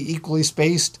have to be equally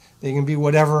spaced. They can be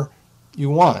whatever you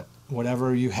want,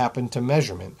 whatever you happen to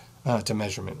measurement,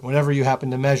 whatever you happen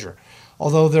to measure.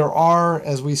 Although there are,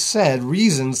 as we said,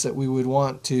 reasons that we would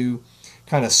want to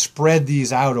kind of spread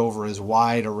these out over as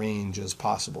wide a range as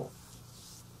possible.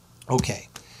 Okay.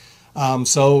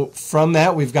 So from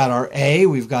that, we've got our A,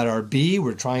 we've got our B.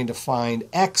 We're trying to find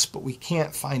X, but we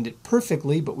can't find it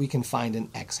perfectly, but we can find an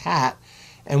X hat.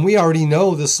 And we already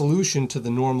know the solution to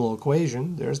the normal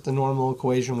equation. There's the normal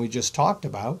equation we just talked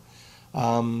about.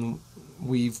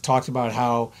 We've talked about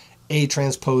how A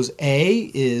transpose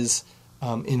A is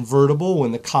invertible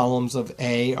when the columns of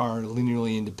A are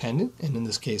linearly independent, and in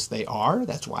this case they are.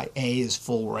 That's why A is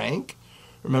full rank.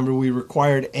 Remember, we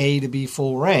required A to be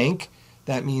full rank.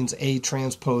 That means A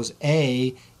transpose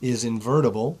A is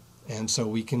invertible, and so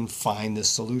we can find this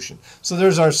solution. So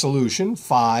there's our solution,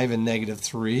 5 and negative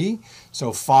 3.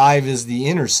 So 5 is the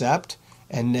intercept,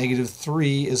 and negative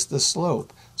 3 is the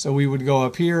slope. So we would go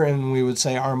up here and we would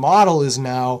say our model is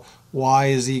now y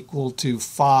is equal to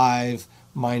 5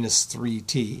 minus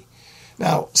 3t.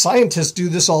 Now, scientists do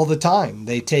this all the time.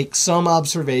 They take some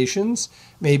observations,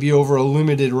 maybe over a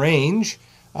limited range,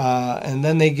 and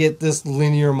then they get this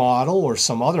linear model or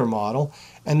some other model,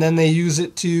 and then they use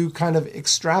it to kind of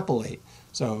extrapolate.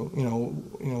 So,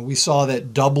 we saw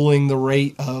that doubling the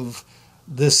rate of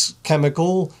this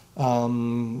chemical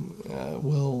will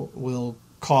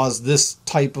cause this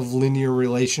type of linear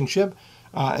relationship.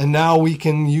 And now we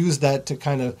can use that to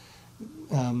kind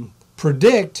of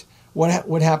predict what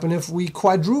would happen if we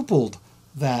quadrupled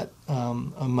that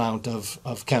amount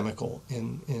of chemical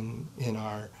in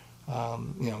our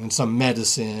in some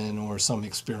medicine or some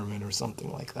experiment or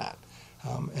something like that.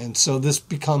 And so this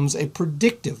becomes a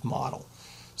predictive model.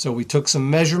 So we took some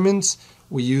measurements,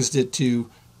 we used it to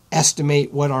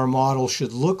estimate what our model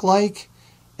should look like,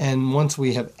 and once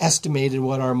we have estimated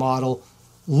what our model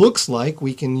looks like,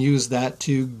 we can use that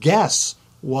to guess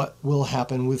what will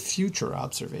happen with future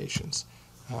observations.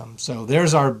 So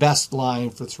there's our best line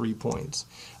for 3 points.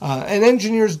 And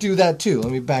engineers do that too.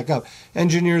 Let me back up.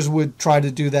 Engineers would try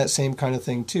to do that same kind of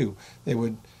thing too. They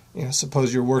would,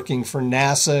 suppose you're working for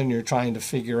NASA and you're trying to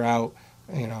figure out,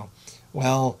 when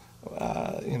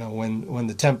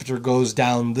the temperature goes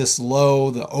down this low,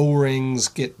 the O-rings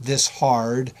get this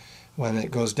hard. When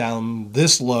it goes down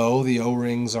this low, the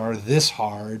O-rings are this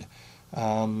hard.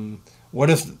 What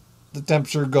if the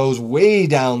temperature goes way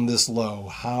down this low?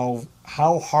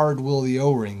 How hard will the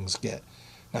O-rings get?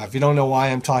 Now, if you don't know why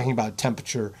I'm talking about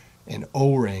temperature and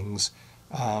O-rings,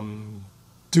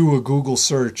 do a Google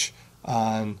search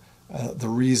on the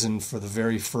reason for the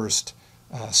very first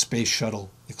space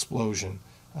shuttle explosion,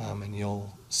 and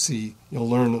you'll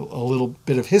learn a little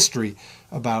bit of history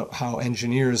about how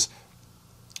engineers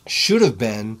should have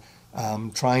been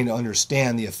trying to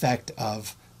understand the effect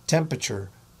of temperature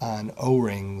on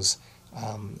O-rings,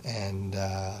 and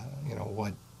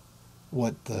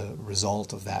what the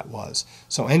result of that was.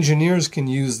 So engineers can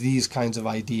use these kinds of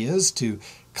ideas to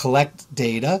collect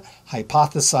data,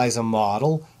 hypothesize a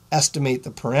model, estimate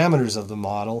the parameters of the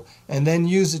model, and then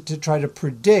use it to try to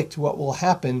predict what will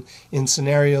happen in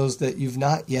scenarios that you've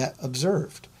not yet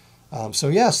observed. So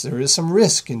yes, there is some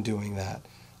risk in doing that.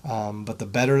 But the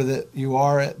better that you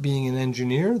are at being an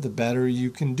engineer, the better you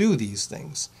can do these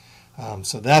things.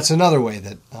 So that's another way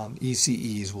that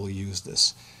ECEs will use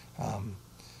this.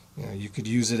 You could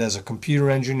use it as a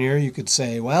computer engineer. You could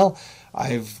say, well,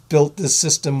 I've built this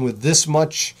system with this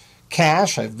much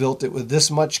cache, I've built it with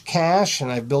this much cache,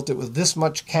 and I've built it with this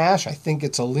much cache. I think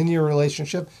it's a linear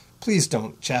relationship. Please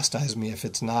don't chastise me if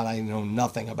it's not. I know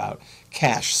nothing about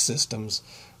cache systems.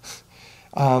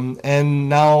 And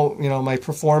now, my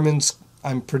performance,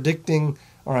 I'm predicting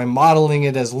or I'm modeling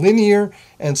it as linear,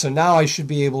 and so now I should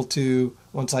be able to,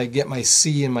 once I get my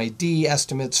C and my D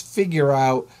estimates, figure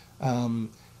out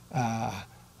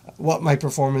what my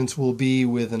performance will be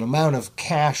with an amount of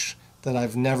cache that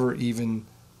I've never even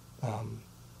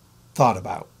thought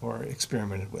about or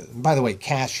experimented with. And by the way,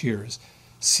 cache here is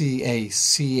C-A-C-H-E.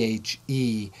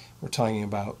 We're talking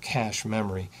about cache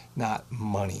memory, not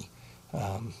money.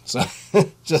 So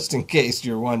just in case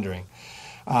you're wondering.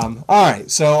 All right,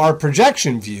 so our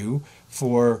projection view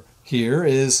for here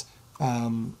is,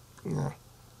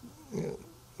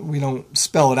 we don't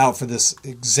spell it out for this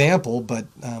example, but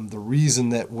the reason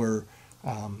that we're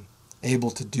able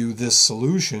to do this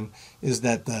solution is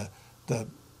that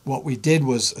what we did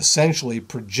was essentially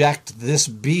project this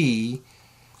B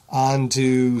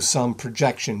onto some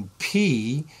projection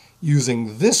P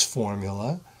using this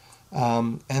formula,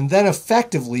 and then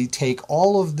effectively take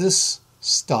all of this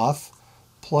stuff,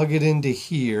 plug it into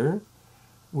here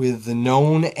with the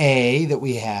known A that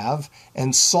we have,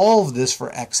 and solve this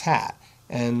for x hat.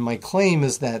 And my claim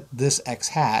is that this x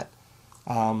hat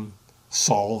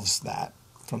solves that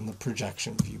from the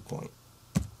projection viewpoint.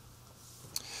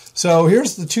 So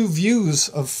here's the two views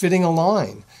of fitting a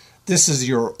line. This is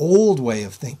your old way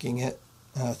of thinking of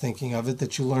it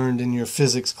that you learned in your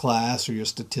physics class or your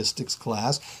statistics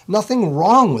class. Nothing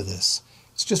wrong with this.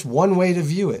 It's just one way to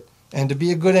view it. And to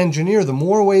be a good engineer, the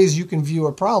more ways you can view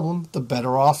a problem, the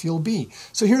better off you'll be.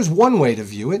 So here's one way to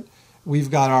view it.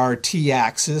 We've got our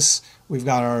t-axis. We've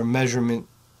got our measurement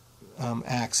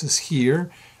axis here.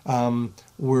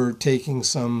 We're taking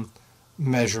some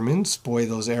measurements. Boy,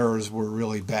 those errors were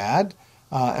really bad.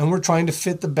 And we're trying to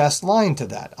fit the best line to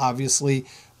that. Obviously,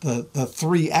 the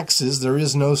three x's, there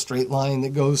is no straight line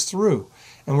that goes through.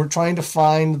 And we're trying to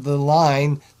find the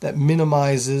line that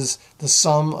minimizes the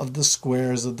sum of the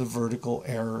squares of the vertical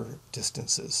error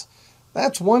distances.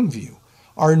 That's one view.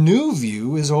 Our new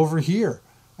view is over here.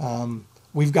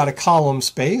 We've got a column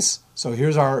space. So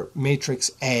here's our matrix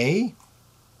A.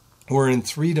 We're in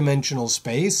three-dimensional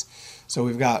space. So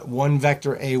we've got one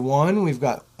vector A1, we've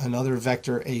got another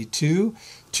vector A2,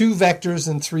 two vectors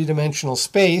in three-dimensional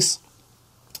space.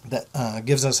 That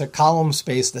gives us a column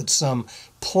space that's some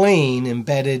plane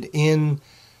embedded in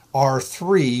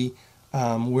R3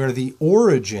 where the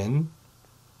origin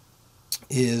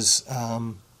is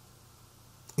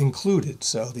included.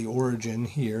 So the origin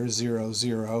here, 0,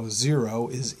 0, 0,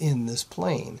 is in this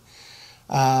plane.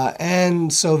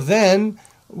 And so then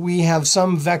we have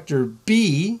some vector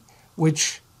b,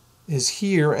 which is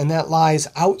here, and that lies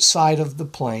outside of the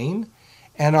plane.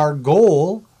 And our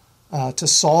goal to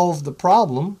solve the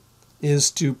problem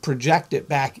is to project it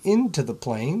back into the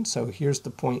plane. So here's the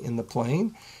point in the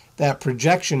plane. That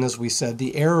projection, as we said,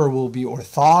 the error will be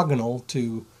orthogonal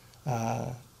to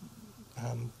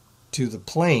the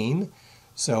plane.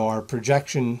 So our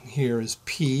projection here is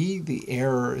P. The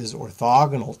error is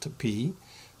orthogonal to P.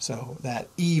 So that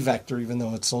E vector, even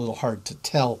though it's a little hard to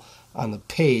tell on the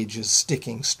page, is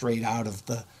sticking straight out of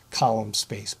the column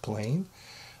space plane.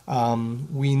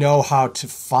 We know how to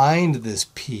find this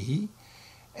P.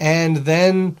 And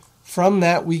then from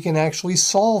that, we can actually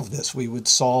solve this. We would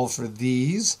solve for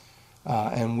these.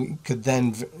 And we could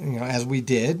then, as we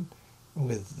did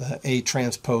with A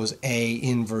transpose A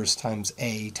inverse times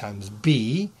A times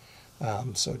B.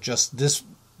 So just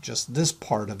this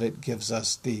part of it gives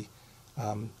us the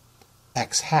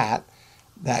x hat.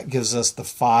 That gives us the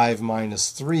 5 minus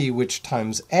 3, which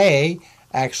times A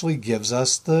actually gives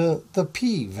us the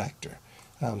P vector.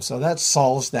 So that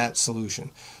solves that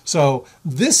solution. So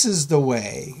this is the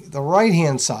way. The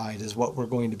right-hand side is what we're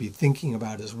going to be thinking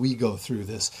about as we go through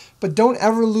this. But don't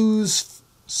ever lose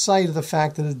sight of the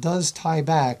fact that it does tie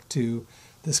back to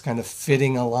this kind of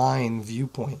fitting a line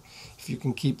viewpoint. If you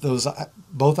can keep those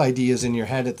both ideas in your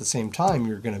head at the same time,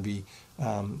 you're going to be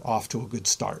off to a good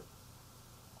start.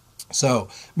 So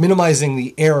minimizing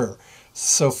the error.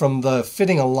 So from the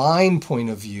fitting a line point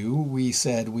of view, we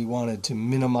said we wanted to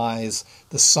minimize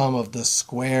the sum of the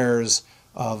squares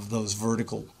of those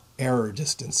vertical error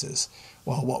distances.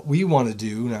 Well, what we want to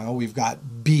do now, we've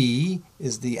got B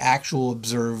is the actual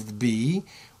observed B.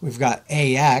 We've got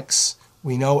AX.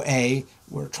 We know A.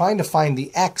 We're trying to find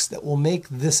the X that will make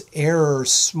this error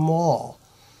small.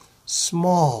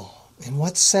 Small. In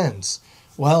what sense?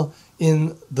 Well,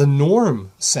 in the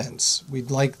norm sense,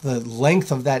 we'd like the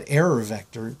length of that error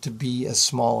vector to be as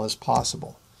small as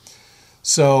possible.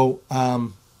 So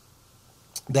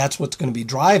that's what's going to be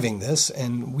driving this,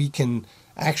 and we can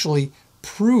actually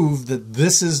prove that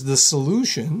this is the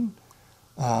solution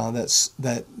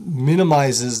that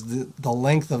minimizes the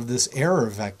length of this error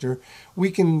vector. We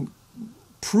can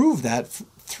prove that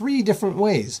three different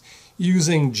ways.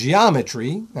 Using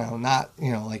geometry, now not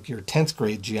like your 10th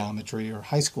grade geometry or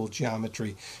high school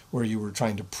geometry where you were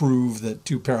trying to prove that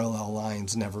two parallel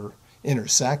lines never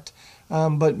intersect,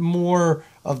 but more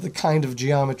of the kind of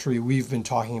geometry we've been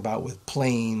talking about with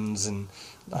planes and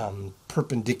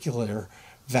perpendicular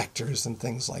vectors and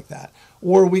things like that.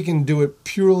 Or we can do it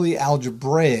purely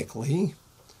algebraically,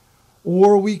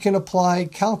 or we can apply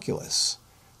calculus.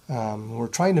 We're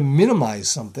trying to minimize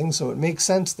something, so it makes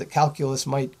sense that calculus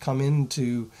might come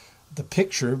into the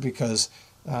picture because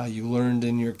you learned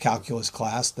in your calculus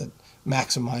class that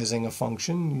maximizing a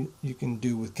function you can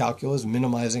do with calculus,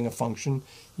 minimizing a function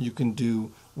you can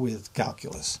do with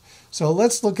calculus. So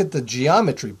let's look at the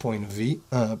geometry point of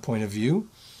view.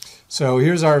 So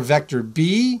here's our vector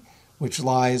B, which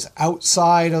lies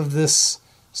outside of this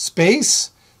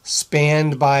space,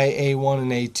 spanned by A1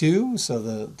 and A2. So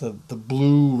the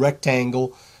blue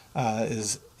rectangle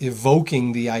is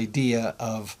evoking the idea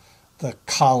of the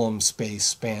column space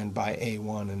spanned by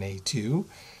A1 and A2.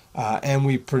 And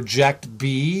we project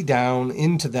B down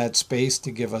into that space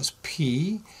to give us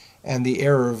P, and the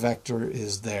error vector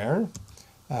is there.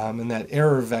 And that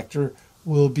error vector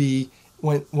will be,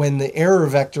 when the error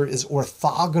vector is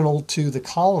orthogonal to the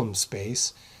column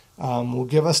space, will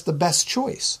give us the best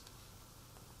choice.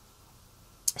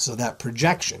 So that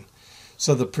projection.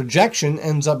 So the projection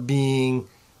ends up being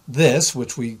this,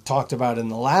 which we talked about in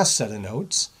the last set of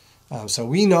notes. So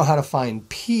we know how to find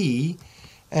P,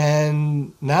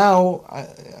 and now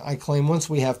I claim once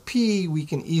we have P, we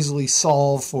can easily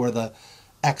solve for the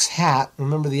x hat.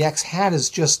 Remember, the x hat is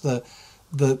just the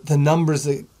numbers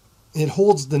that it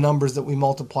holds, the numbers that we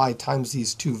multiply times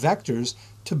these two vectors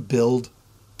to build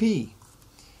P.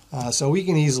 So we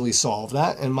can easily solve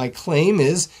that, and my claim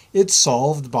is it's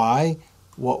solved by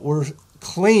what we're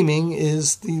claiming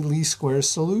is the least squares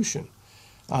solution.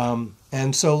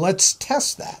 And so let's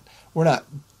test that. We're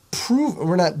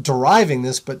not deriving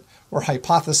this, but we're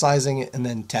hypothesizing it and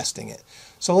then testing it.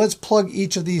 So let's plug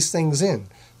each of these things in.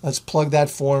 Let's plug that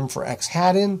form for x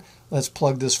hat in. Let's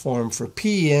plug this form for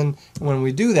P in. And when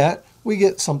we do that, we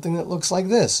get something that looks like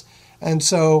this. And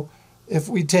so if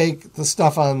we take the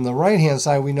stuff on the right-hand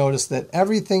side, we notice that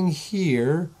everything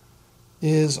here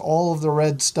is all of the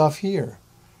red stuff here.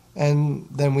 And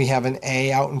then we have an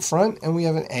A out in front, and we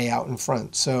have an A out in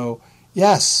front. So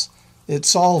yes, it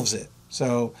solves it.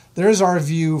 So there's our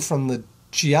view from the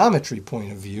geometry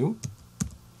point of view.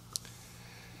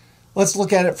 Let's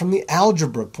look at it from the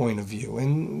algebra point of view.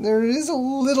 And there is a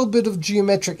little bit of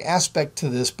geometric aspect to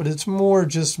this, but it's more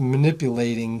just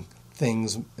manipulating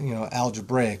things,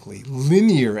 algebraically,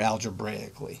 linear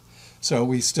algebraically. So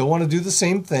we still want to do the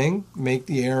same thing, make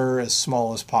the error as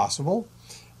small as possible.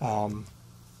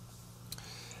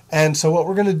 And so what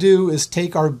we're going to do is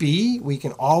take our b. We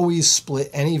can always split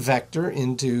any vector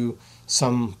into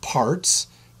some parts.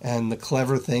 And the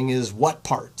clever thing is, what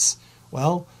parts?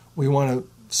 Well, we want to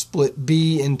split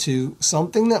b into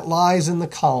something that lies in the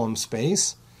column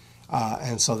space.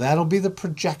 And so that'll be the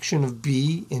projection of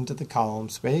b into the column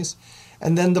space.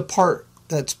 And then the part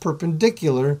that's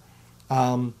perpendicular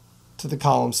to the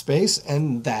column space,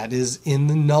 and that is in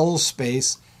the null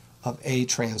space of A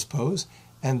transpose,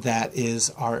 and that is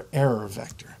our error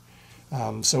vector.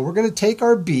 So we're going to take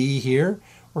our b here,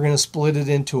 we're going to split it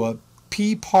into a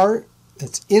p part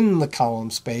that's in the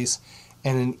column space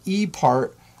and an e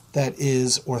part that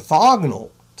is orthogonal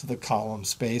to the column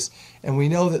space. And we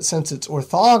know that since it's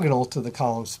orthogonal to the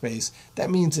column space, that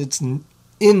means it's in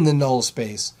the null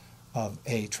space of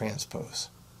A transpose.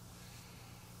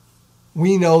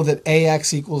 We know that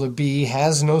AX equal to B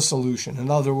has no solution.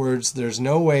 In other words, there's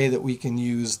no way that we can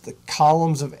use the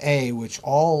columns of A, which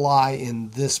all lie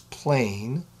in this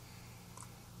plane,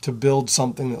 to build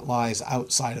something that lies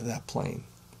outside of that plane.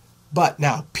 But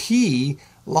now P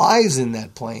lies in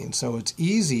that plane, so it's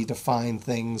easy to find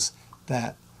things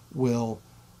that will,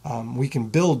 we can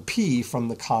build P from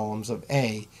the columns of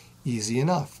A easy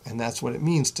enough. And that's what it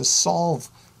means to solve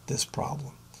this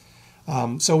problem.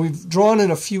 So we've drawn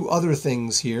in a few other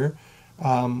things here.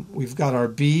 We've got our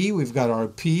B, we've got our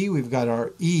P, we've got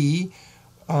our E,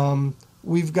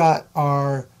 we've got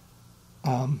our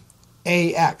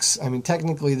AX. I mean,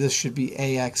 technically this should be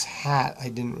AX hat. I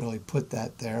didn't really put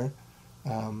that there.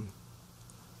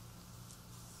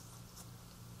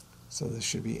 So this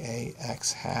should be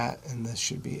AX hat, and this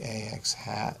should be AX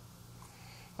hat.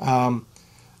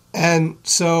 And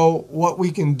so what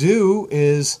we can do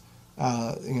is,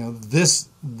 this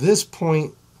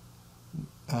point,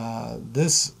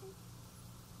 this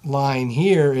line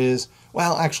here is,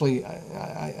 well, actually,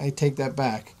 I take that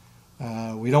back.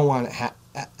 We don't want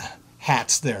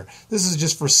hats there. This is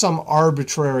just for some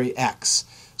arbitrary x.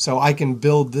 So I can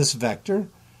build this vector.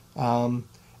 And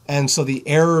so the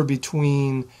error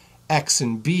between x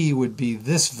and b would be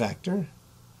this vector.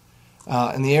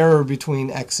 And the error between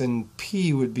x and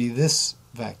p would be this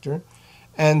vector.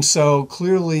 And so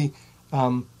clearly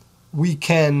we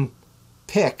can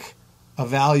pick a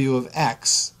value of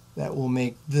x that will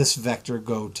make this vector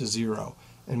go to 0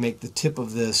 and make the tip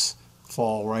of this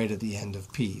fall right at the end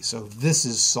of p. So this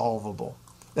is solvable.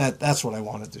 That's what I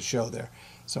wanted to show there.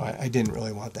 So I didn't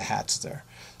really want the hats there.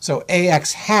 So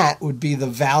AX hat would be the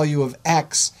value of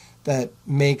x that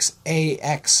makes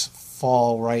AX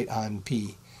fall right on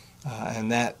p.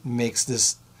 And that makes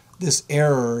this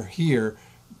error here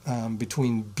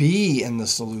between b and the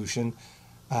solution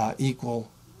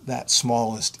equal that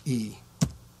smallest e.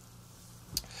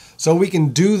 So we can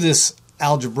do this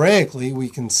algebraically. We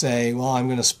can say, well, I'm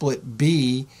going to split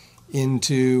b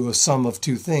into a sum of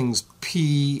two things,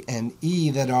 p and e,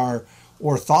 that are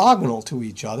orthogonal to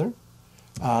each other.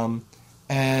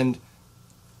 And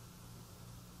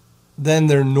then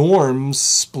their norms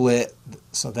split.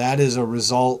 So that is a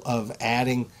result of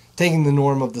taking the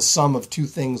norm of the sum of two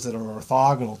things that are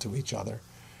orthogonal to each other.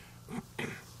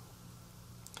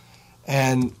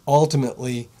 And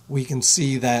ultimately, we can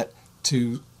see that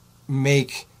to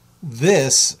make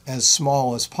this as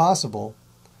small as possible,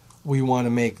 we want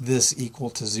to make this equal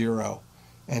to 0.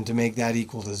 And to make that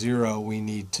equal to 0, we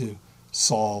need to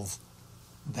solve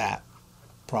that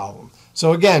problem.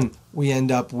 So again, we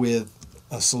end up with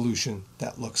a solution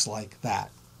that looks like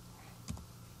that.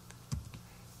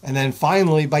 And then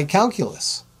finally, by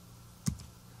calculus.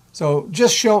 So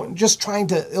just trying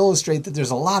to illustrate that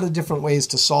there's a lot of different ways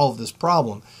to solve this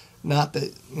problem. Not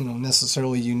that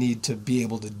necessarily you need to be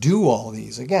able to do all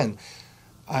these. Again,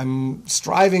 I'm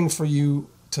striving for you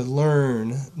to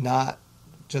learn, not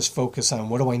just focus on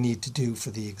what do I need to do for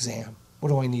the exam. What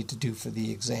do I need to do for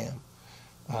the exam?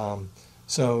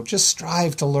 So just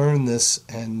strive to learn this,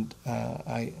 and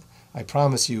I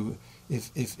promise you,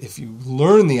 if you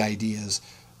learn the ideas,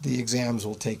 the exams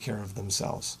will take care of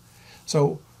themselves.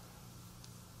 So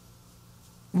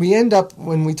we end up,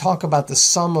 when we talk about the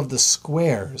sum of the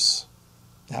squares,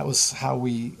 that was how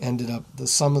we ended up, the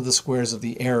sum of the squares of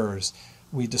the errors.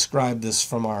 We described this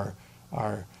from our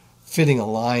fitting a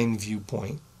line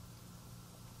viewpoint.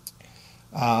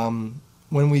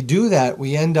 When we do that,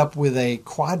 we end up with a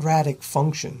quadratic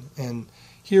function. And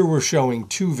here we're showing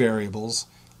two variables.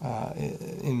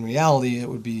 In reality, it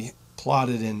would be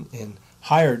plotted in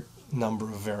higher number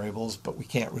of variables, but we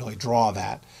can't really draw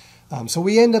that. So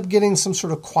we end up getting some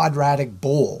sort of quadratic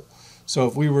bowl. So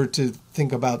if we were to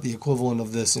think about the equivalent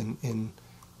of this in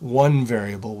one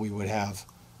variable, we would have,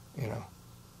 a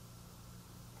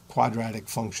quadratic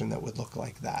function that would look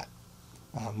like that.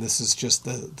 This is just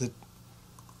a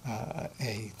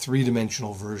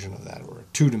three-dimensional version of that, or a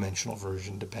two-dimensional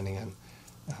version, depending on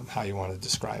how you want to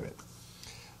describe it.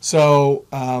 So,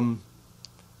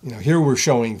 here we're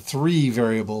showing three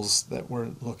variables that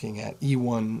we're looking at,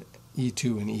 E1,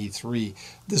 E2, and E3.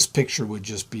 This picture would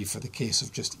just be for the case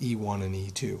of just E1 and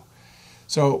E2.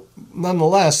 So,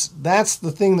 nonetheless, that's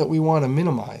the thing that we want to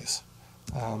minimize.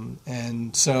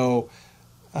 And so,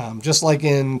 just like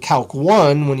in Calc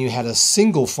 1, when you had a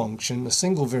single function, a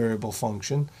single variable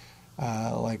function,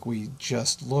 like we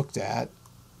just looked at,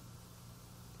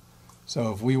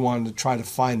 so if we wanted to try to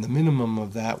find the minimum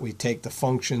of that, we take the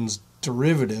function's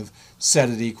derivative, set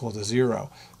it equal to 0.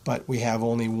 But we have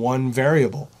only one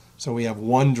variable, so we have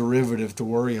one derivative to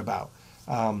worry about.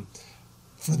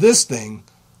 For this thing,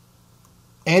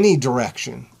 any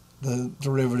direction, the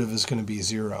derivative is going to be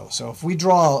 0. So if we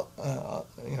draw,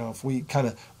 if we kind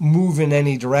of move in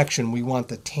any direction, we want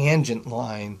the tangent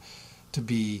line to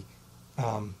be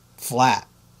flat.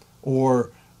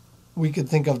 Or we could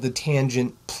think of the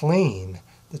tangent plane.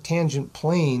 The tangent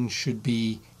plane should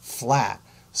be flat,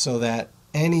 so that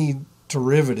any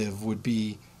derivative would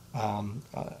be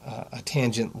a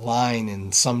tangent line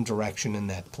in some direction in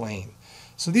that plane.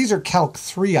 So these are Calc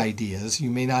 3 ideas.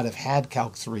 You may not have had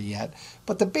Calc 3 yet,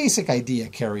 but the basic idea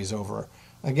carries over.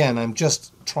 Again, I'm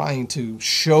just trying to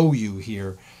show you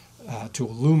here to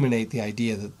illuminate the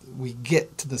idea that we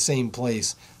get to the same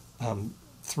place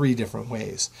three different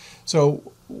ways.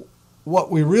 So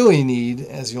what we really need,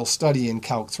 as you'll study in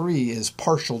Calc 3, is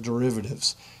partial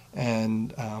derivatives.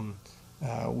 And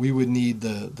we would need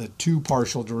the two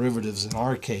partial derivatives in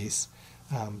our case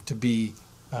to be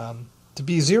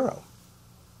 0.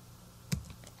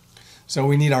 So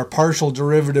we need our partial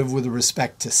derivative with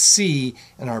respect to c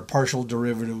and our partial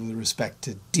derivative with respect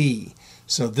to d.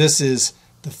 So this is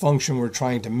the function we're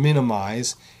trying to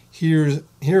minimize. Here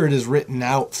it is written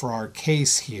out for our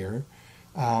case here.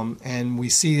 And we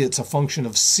see it's a function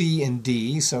of c and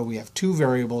d. So we have two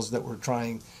variables that we're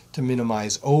trying to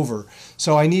minimize over.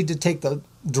 So I need to take the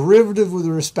derivative with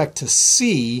respect to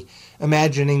c,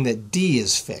 imagining that d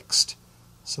is fixed.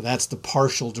 So that's the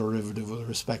partial derivative with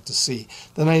respect to c.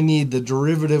 Then I need the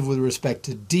derivative with respect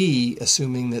to d,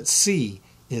 assuming that c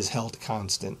is held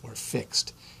constant or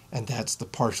fixed. And that's the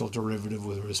partial derivative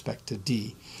with respect to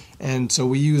d. And so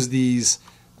we use these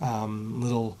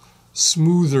little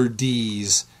smoother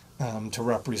d's to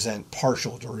represent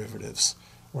partial derivatives,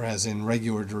 whereas in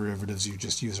regular derivatives you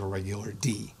just use a regular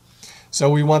d. So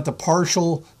we want the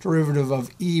partial derivative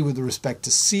of e with respect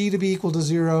to c to be equal to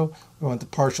 0. We want the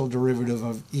partial derivative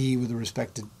of e with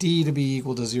respect to d to be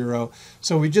equal to 0.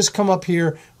 So we just come up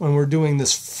here when we're doing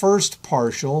this first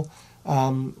partial.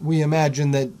 We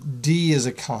imagine that d is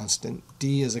a constant.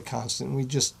 D is a constant. We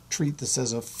just treat this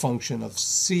as a function of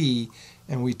c,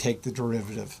 and we take the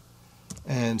derivative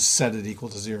and set it equal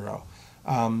to 0.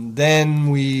 Then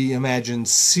we imagine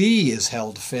c is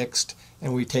held fixed,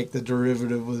 and we take the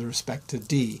derivative with respect to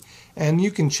d. And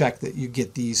you can check that you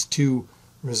get these two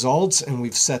results, and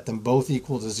we've set them both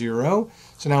equal to 0.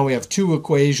 So now we have two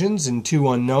equations and two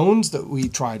unknowns that we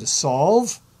try to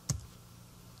solve.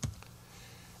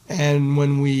 And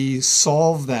when we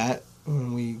solve that,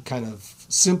 when we kind of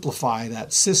simplify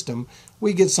that system,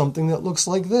 we get something that looks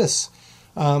like this.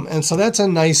 And so that's a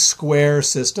nice square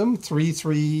system. 3,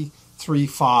 3, 3,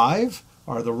 5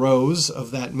 are the rows of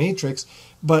that matrix.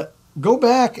 But go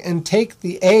back and take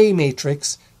the A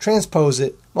matrix, transpose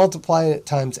it, multiply it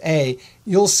times A.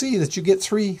 You'll see that you get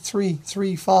 3, 3,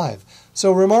 3, 5.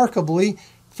 So remarkably,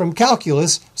 from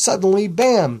calculus, suddenly,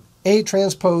 bam, A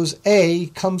transpose A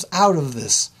comes out of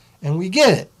this. And we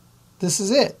get it. This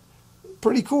is it.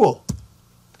 Pretty cool.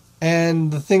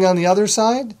 And the thing on the other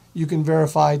side, you can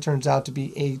verify turns out to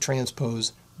be A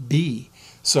transpose B.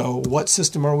 So what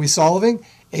system are we solving?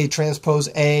 A transpose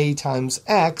A times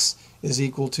X is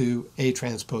equal to A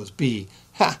transpose B.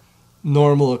 Ha!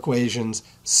 Normal equations,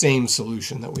 same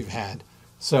solution that we've had.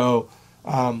 So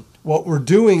what we're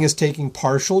doing is taking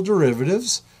partial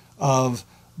derivatives of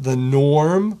the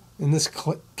norm, in this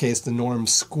case the norm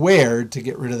squared, to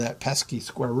get rid of that pesky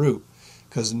square root.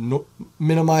 Because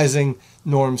minimizing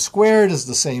norm squared is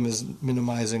the same as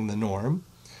minimizing the norm.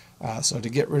 So to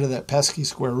get rid of that pesky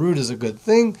square root is a good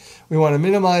thing. We want to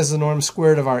minimize the norm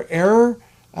squared of our error.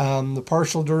 The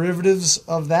partial derivatives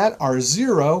of that are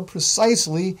 0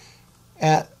 precisely,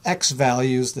 at x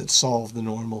values that solve the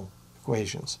normal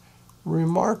equations.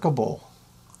 Remarkable.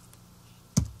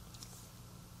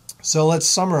 So let's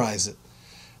summarize it.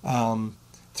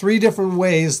 3 different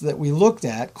ways that we looked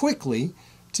at quickly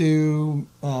to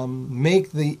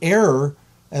make the error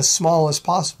as small as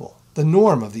possible. The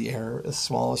norm of the error as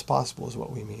small as possible is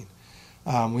what we mean.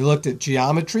 We looked at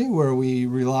geometry, where we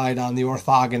relied on the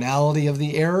orthogonality of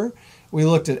the error. We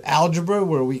looked at algebra,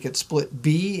 where we could split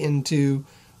B into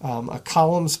a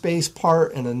column space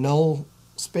part and a null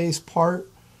space part,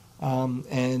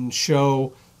 and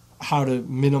show how to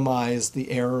minimize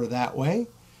the error that way.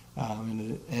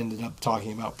 And it ended up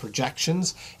talking about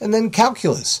projections. And then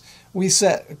calculus. We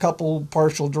set a couple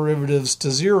partial derivatives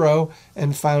to 0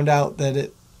 and found out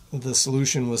that the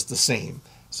solution was the same.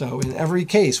 So in every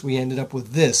case, we ended up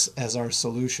with this as our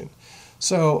solution.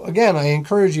 So again, I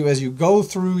encourage you, as you go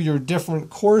through your different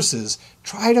courses,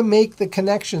 try to make the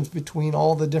connections between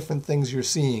all the different things you're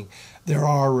seeing. There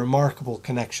are remarkable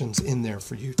connections in there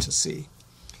for you to see.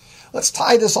 Let's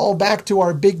tie this all back to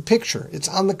our big picture. It's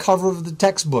on the cover of the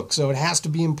textbook, so it has to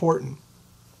be important.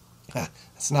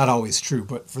 It's not always true,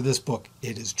 but for this book,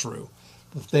 it is true.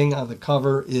 The thing on the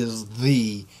cover is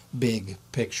the big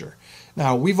picture.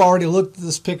 Now, we've already looked at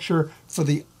this picture for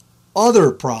the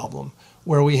other problem,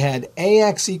 where we had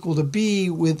ax equal to b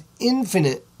with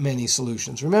infinite many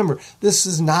solutions. Remember, this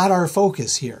is not our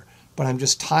focus here, but I'm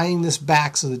just tying this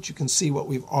back so that you can see what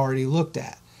we've already looked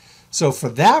at. So for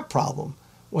that problem,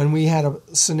 when we had a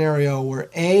scenario where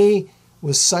a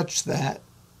was such that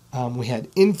we had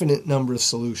infinite number of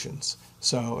solutions.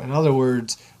 So in other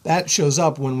words, that shows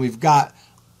up when we've got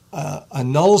a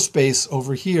null space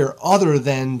over here other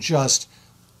than just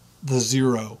the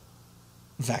 0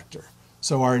 vector.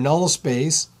 So our null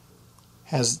space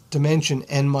has dimension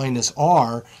n minus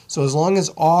r. So as long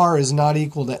as r is not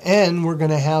equal to n, we're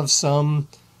going to have some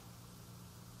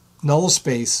null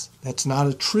space that's not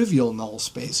a trivial null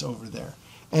space over there.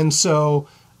 And so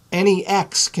any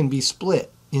x can be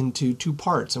split into 2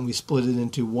 parts, and we split it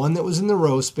into one that was in the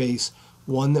row space,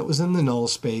 one that was in the null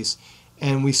space,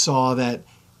 and we saw that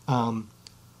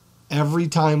every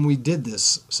time we did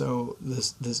this, so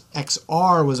this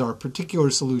xr was our particular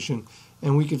solution,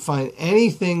 and we could find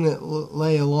anything that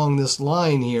lay along this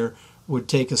line here would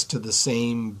take us to the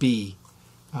same b.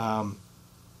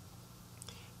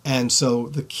 And so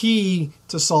the key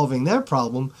to solving that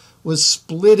problem was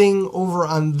splitting over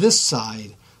on this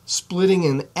side, splitting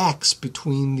an x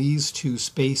between these 2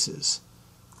 spaces.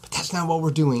 But that's not what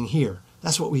we're doing here.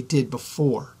 That's what we did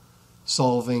before,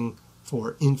 solving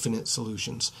for infinite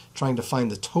solutions, trying to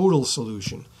find the total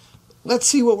solution. Let's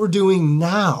see what we're doing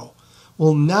now.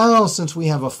 Well, now, since we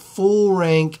have a full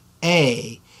rank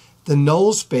A, the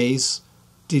null space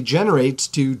degenerates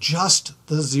to just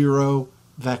the 0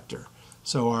 vector.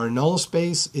 So our null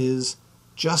space is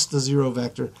just the 0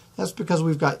 vector. That's because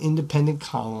we've got independent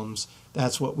columns.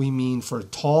 That's what we mean for a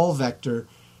tall vector,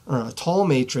 or a tall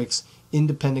matrix.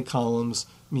 Independent columns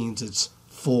means it's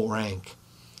full rank.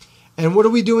 And what are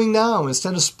we doing now?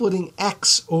 Instead of splitting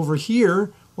x over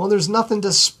here, well, there's nothing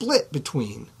to split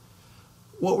between.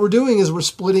 What we're doing is we're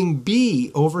splitting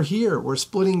b over here. We're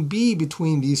splitting b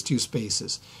between these 2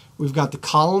 spaces. We've got the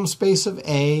column space of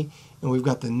A, and we've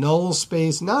got the null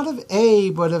space, not of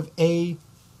A, but of A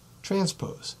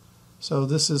transpose. So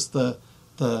this is the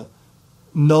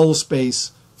null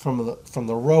space from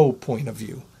the row point of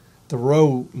view, the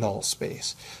row null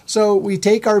space. So we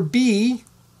take our B,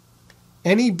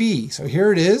 any B, so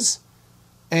here it is,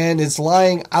 and it's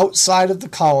lying outside of the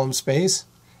column space.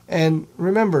 And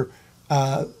remember,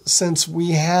 since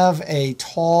we have a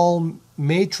tall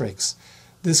matrix,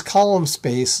 this column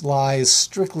space lies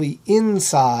strictly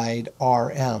inside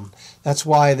Rm. That's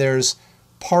why there's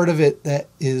part of it that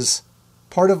is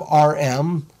part of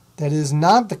Rm that is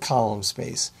not the column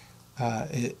space.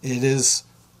 It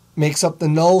makes up the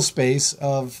null space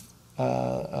of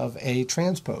A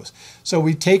transpose. So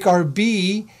we take our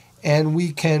B and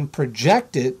we can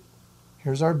project it.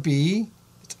 Here's our B.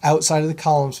 It's outside of the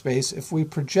column space. If we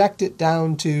project it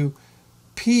down to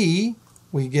P,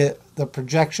 we get the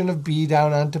projection of B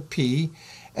down onto P,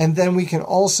 and then we can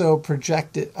also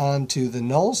project it onto the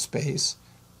null space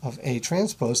of A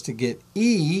transpose to get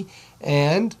E,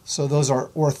 and so those are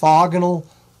orthogonal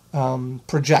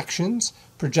projections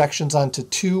onto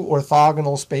 2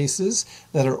 orthogonal spaces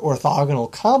that are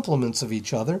orthogonal complements of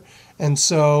each other, and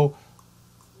so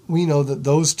we know that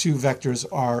those 2 vectors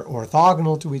are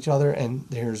orthogonal to each other, and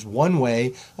there's one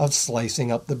way of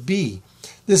slicing up the B.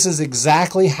 This is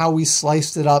exactly how we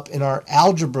sliced it up in our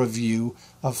algebra view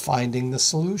of finding the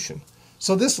solution.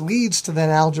 So this leads to that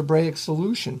algebraic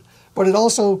solution, but it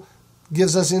also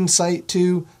gives us insight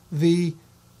to the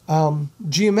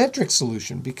geometric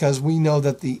solution, because we know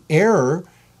that the error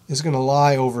is going to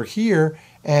lie over here,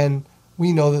 and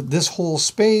we know that this whole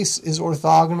space is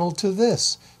orthogonal to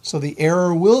this. So the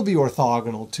error will be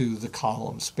orthogonal to the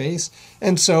column space,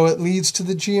 and so it leads to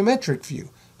the geometric view.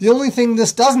 The only thing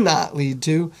this does not lead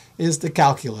to is the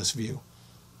calculus view.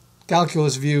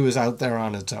 Calculus view is out there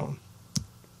on its own.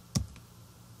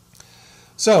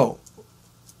 So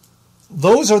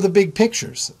those are the big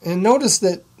pictures. And notice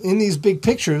that in these big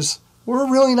pictures, we're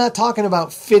really not talking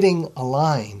about fitting a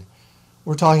line.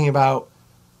 We're talking about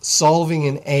solving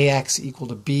an AX equal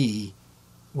to B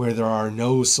where there are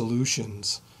no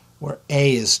solutions, where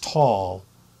A is tall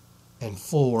and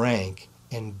full rank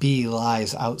and B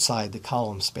lies outside the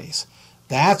column space.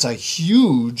 That's a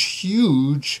huge,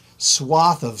 huge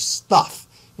swath of stuff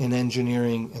in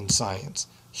engineering and science.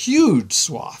 Huge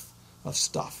swath of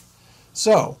stuff.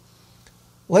 So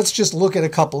let's just look at a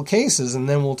couple cases, and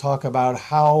then we'll talk about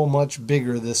how much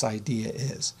bigger this idea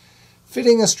is.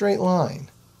 Fitting a straight line.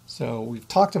 So we've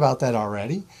talked about that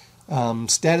already.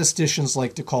 Statisticians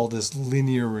like to call this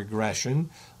linear regression,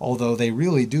 although they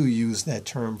really do use that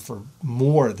term for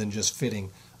more than just fitting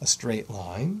a straight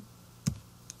line.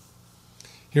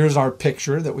 Here's our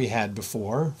picture that we had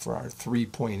before for our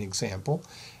 3-point example,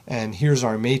 and here's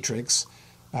our matrix.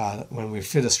 When we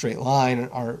fit a straight line,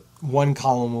 our one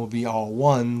column will be all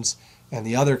ones, and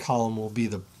the other column will be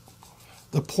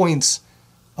the points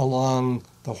along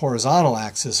the horizontal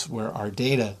axis where our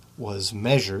data was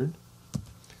measured.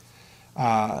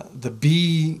 The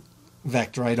B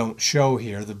vector I don't show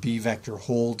here. The B vector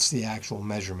holds the actual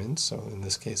measurements, so in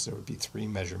this case there would be 3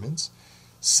 measurements,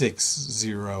 6,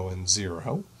 0, and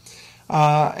 0.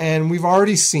 And we've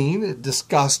already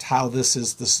discussed how this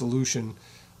is the solution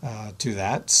to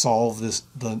that, solve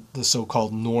the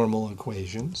so-called normal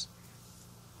equations.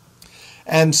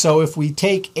 And so if we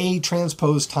take A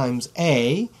transpose times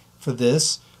A for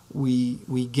this,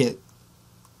 we get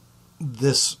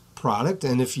this product,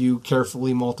 and if you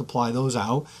carefully multiply those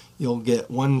out, you'll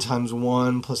get 1 times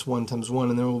 1 plus 1 times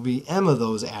 1, and there will be m of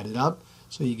those added up,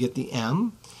 so you get the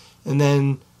m. And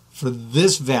then for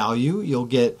this value, you'll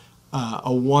get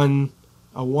a 1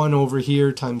 over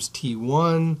here times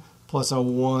t1 plus a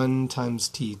 1 times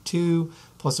t2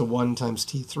 plus a 1 times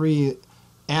t3.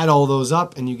 Add all those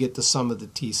up and you get the sum of the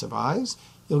t sub i's.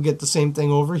 You'll get the same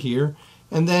thing over here.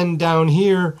 And then down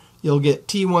here, you'll get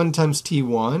t1 times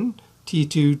t1,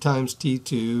 t2 times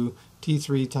t2,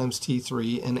 t3 times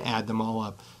t3, and add them all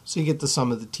up. So you get the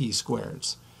sum of the t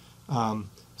squareds.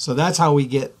 So that's how we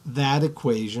get that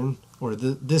equation, or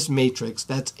this matrix.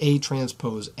 That's A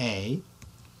transpose A.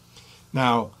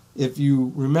 Now, if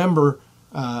you remember,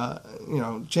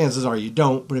 chances are you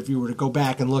don't, but if you were to go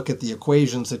back and look at the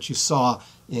equations that you saw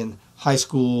in high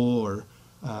school or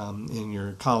in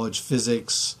your college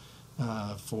physics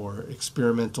for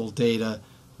experimental data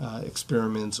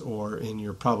experiments, or in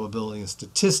your probability and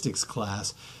statistics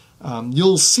class,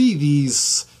 you'll see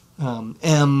these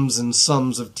m's and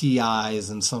sums of ti's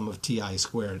and sum of ti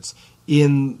squareds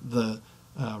in the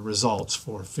results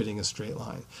for fitting a straight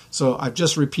line. So I've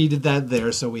just repeated that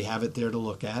there, so we have it there to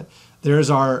look at. There's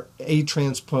our A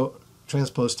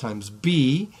transpose times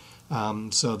B.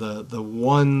 So the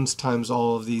ones times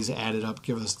all of these added up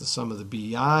give us the sum of the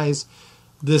BI's.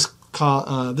 This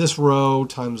row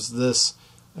times this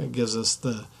gives us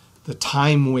the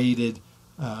time-weighted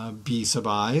B sub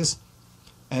i's.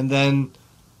 And then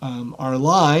our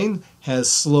line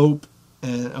has slope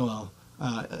and,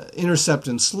 intercept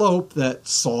and slope that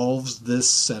solves this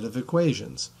set of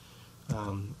equations.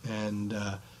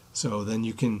 So then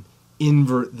you can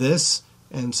invert this,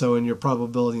 and so in your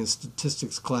probability and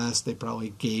statistics class they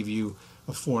probably gave you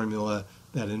a formula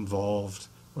that involved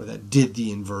or that did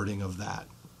the inverting of that.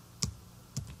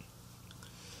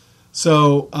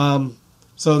 So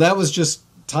that was just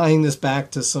tying this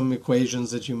back to some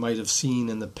equations that you might have seen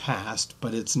in the past,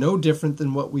 but it's no different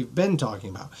than what we've been talking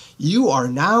about. You are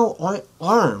now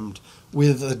armed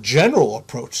with a general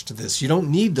approach to this. You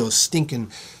don't need those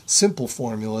stinking simple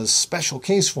formulas, special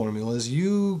case formulas.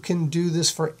 You can do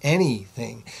this for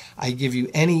anything. I give you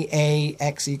any A,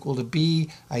 x equal to b.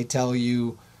 I tell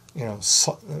you,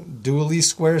 do a least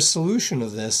squares solution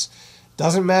of this.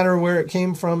 Doesn't matter where it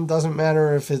came from, doesn't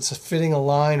matter if it's fitting a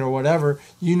line or whatever,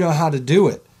 you know how to do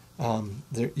it.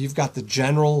 You've got the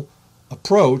general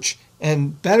approach,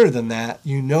 and better than that,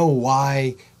 you know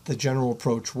why the general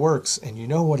approach works, and you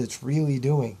know what it's really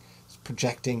doing. It's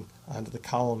projecting onto the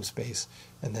column space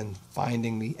and then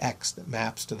finding the x that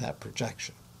maps to that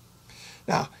projection.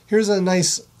 Now, here's a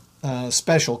nice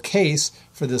special case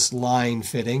for this line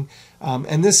fitting,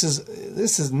 and this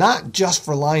is not just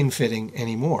for line fitting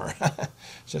anymore.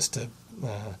 Just to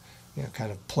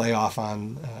kind of play off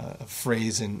on a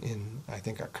phrase in I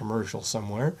think a commercial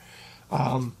somewhere.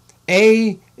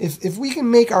 If we can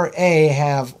make our A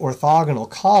have orthogonal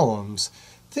columns,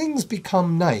 things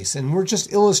become nice. And we're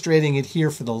just illustrating it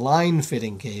here for the line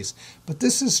fitting case, but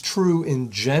this is true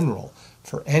in general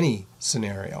for any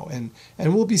scenario. And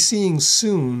we'll be seeing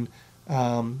soon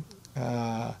how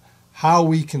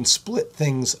we can split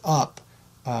things up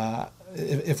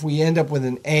if we end up with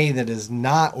an A that is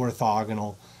not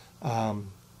orthogonal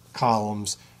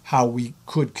columns, how we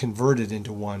could convert it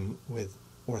into one with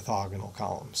orthogonal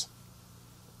columns.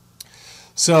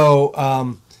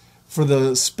 So for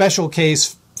the special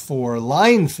case for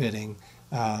line fitting,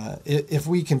 if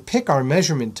we can pick our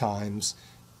measurement times,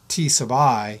 t sub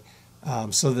I,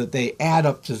 so that they add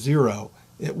up to 0,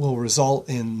 it will result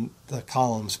in the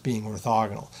columns being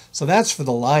orthogonal. So that's for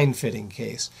the line fitting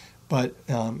case. But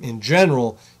in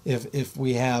general, if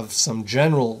we have some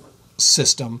general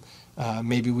system,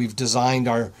 maybe we've designed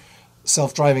our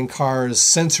self-driving car's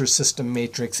sensor system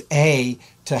matrix A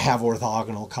to have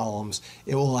orthogonal columns,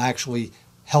 it will actually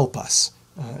help us,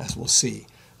 as we'll see.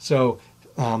 So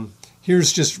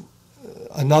here's just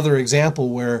another example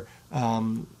where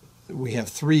we have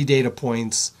 3 data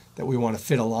points that we want to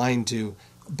fit a line to,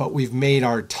 but we've made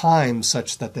our times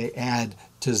such that they add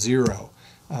to 0.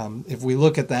 If we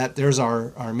look at that, there's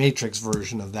our matrix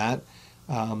version of that,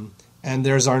 and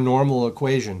there's our normal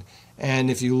equation.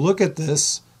 And if you look at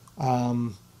this,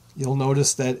 you'll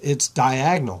notice that it's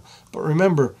diagonal. But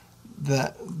remember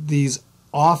that these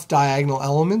off-diagonal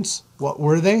elements, what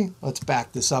were they? Let's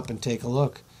back this up and take a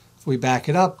look. If we back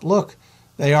it up, look,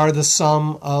 they are the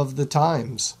sum of the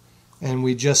times. And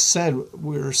we just said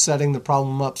we're setting the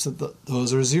problem up so that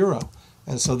those are 0.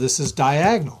 And so this is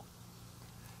diagonal.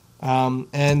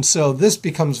 And so this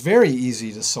becomes very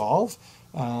easy to solve,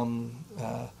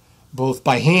 both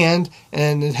by hand,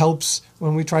 and it helps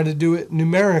when we try to do it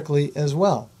numerically as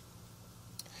well.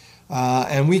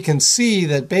 And we can see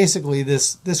that basically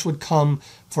this would come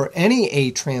for any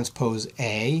A transpose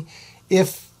A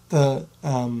if the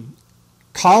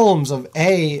columns of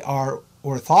A are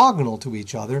orthogonal to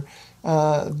each other.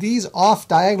 These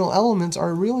off-diagonal elements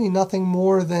are really nothing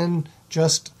more than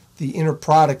just the inner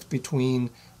product between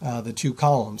the 2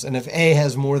 columns. And if A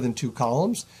has more than 2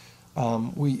 columns,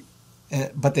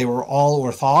 but they were all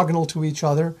orthogonal to each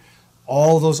other,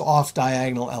 all those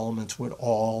off-diagonal elements would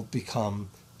all become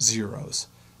zeros.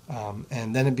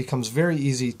 And then it becomes very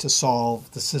easy to solve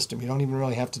the system. You don't even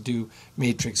really have to do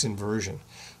matrix inversion.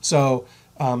 So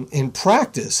in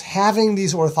practice, having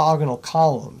these orthogonal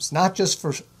columns, not just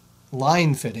for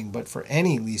line fitting, but for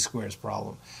any least squares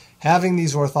problem, having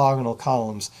these orthogonal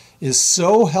columns is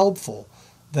so helpful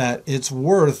that it's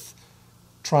worth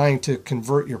trying to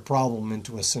convert your problem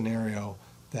into a scenario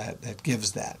that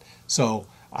gives that. So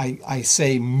I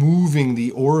say moving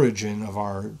the origin of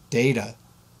our data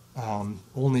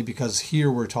only because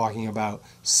here we're talking about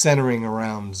centering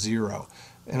around 0.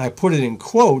 And I put it in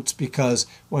quotes because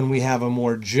when we have a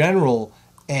more general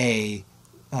A,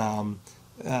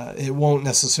 it won't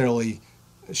necessarily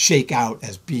shake out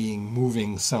as being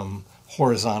moving some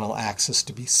horizontal axis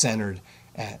to be centered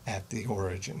at the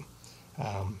origin.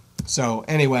 So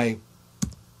anyway,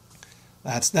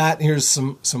 that's that. Here's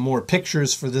some more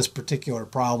pictures for this particular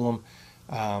problem.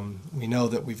 We know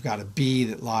that we've got a B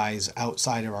that lies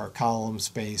outside of our column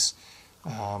space,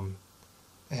 and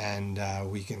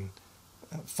we can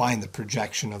find the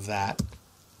projection of that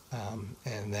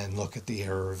and then look at the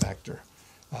error vector.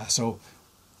 So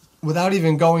without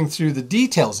even going through the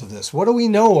details of this, what do we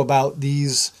know about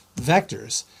these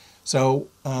vectors? So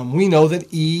we know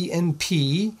that E and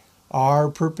P are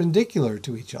perpendicular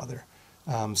to each other.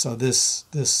 So this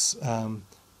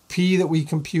P that we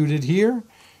computed here,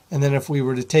 and then if we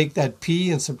were to take that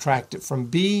P and subtract it from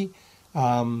B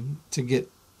to get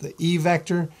the E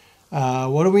vector,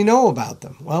 what do we know about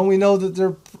them? Well, we know that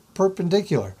they're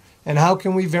perpendicular. And how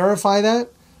can we verify that?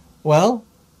 Well,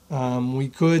 we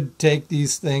could take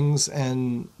these things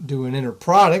and do an inner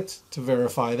product to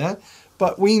verify that.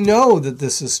 But we know that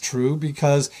this is true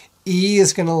because E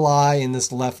is going to lie in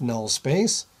this left null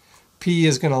space. P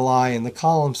is going to lie in the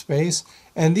column space.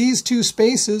 And these 2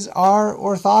 spaces are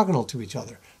orthogonal to each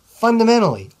other.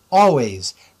 Fundamentally,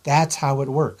 always. That's how it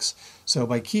works. So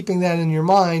by keeping that in your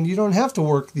mind, you don't have to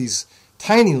work these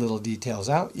tiny little details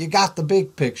out. You got the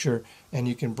big picture, and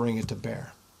you can bring it to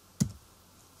bear.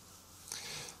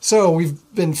 So we've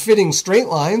been fitting straight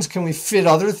lines. Can we fit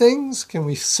other things? Can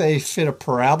we say fit a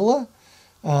parabola?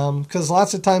 because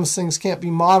lots of times things can't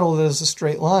be modeled as a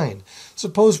straight line.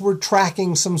 Suppose we're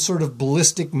tracking some sort of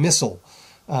ballistic missile,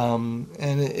 and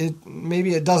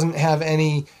maybe it doesn't have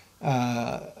any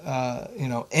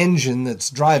engine that's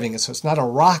driving it, so it's not a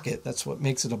rocket. That's what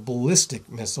makes it a ballistic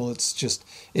missile.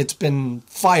 It's been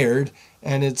fired,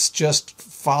 and it's just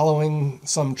following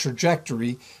some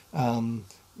trajectory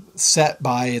set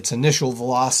by its initial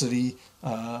velocity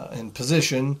and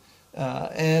position,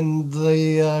 and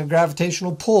the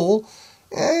gravitational pull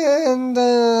and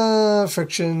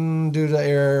friction due to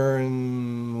air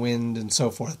and wind and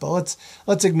so forth. But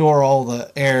let's ignore all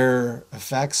the air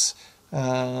effects.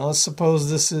 Let's suppose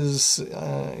this is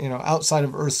outside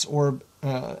of Earth's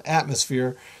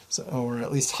atmosphere, or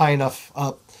at least high enough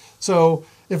up. So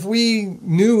if we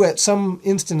knew at some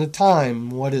instant of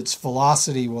time what its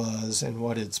velocity was and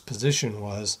what its position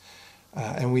was,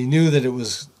 and we knew that it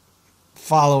was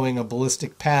following a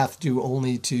ballistic path due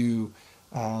only to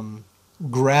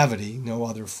gravity, no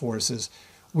other forces,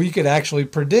 we could actually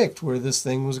predict where this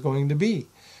thing was going to be.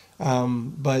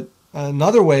 But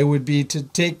another way would be to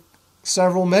take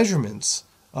several measurements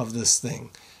of this thing.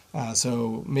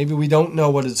 So maybe we don't know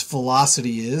what its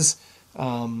velocity is,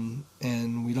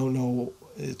 and we don't know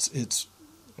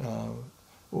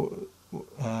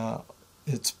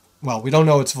we don't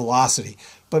know its velocity,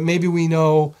 but maybe we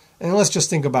know, and let's just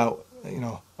think about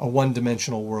a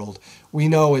one-dimensional world. We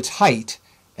know its height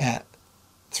at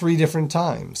 3 different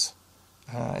times,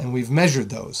 and we've measured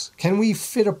those. Can we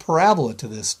fit a parabola to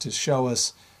this to show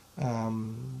us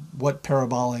what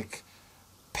parabolic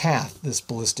path this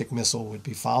ballistic missile would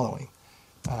be following?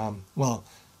 Well,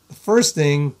 the first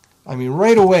thing,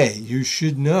 right away, you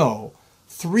should know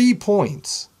 3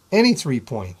 points, any 3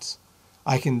 points.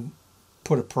 I can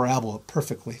put a parabola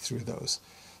perfectly through those.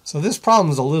 So this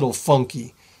problem is a little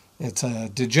funky. It's a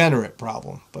degenerate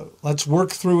problem, but let's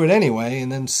work through it anyway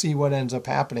and then see what ends up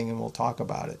happening, and we'll talk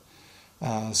about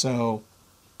it. So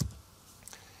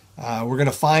we're going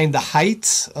to find the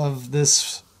heights of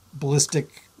this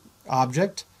ballistic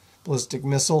object, ballistic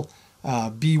missile,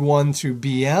 B1 through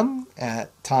BM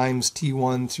at times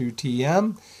T1 through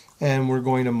TM, and we're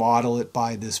going to model it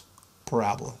by this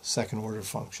parabola, second order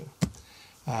function.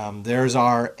 There's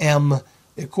our M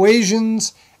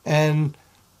equations, and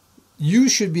you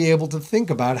should be able to think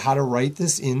about how to write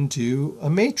this into a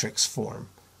matrix form.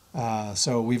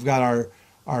 So we've got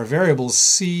our variables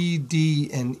C, D,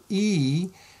 and E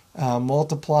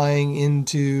multiplying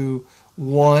into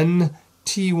 1,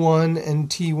 T1, and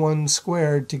T1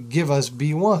 squared to give us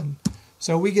B1.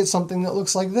 So we get something that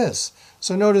looks like this.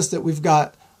 So notice that we've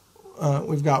got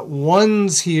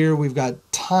ones here, we've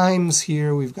got times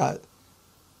here, we've got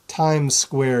times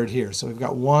squared here. So we've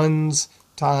got ones,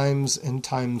 times, and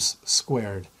times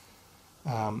squared.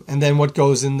 And then what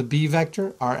goes in the B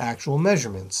vector are actual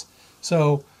measurements.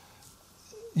 So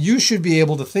you should be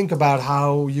able to think about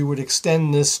how you would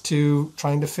extend this to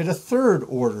trying to fit a third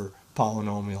order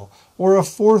polynomial or a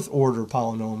fourth order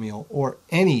polynomial or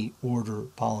any order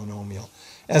polynomial.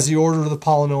 As the order of the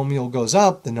polynomial goes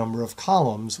up, the number of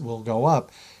columns will go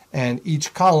up, and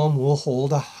each column will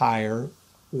hold a higher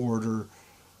order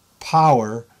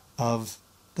power of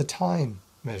the time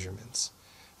measurements.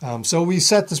 So we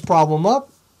set this problem up.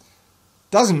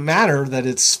 Doesn't matter that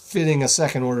it's fitting a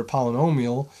second order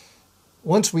polynomial.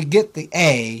 Once we get the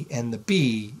A and the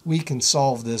B, we can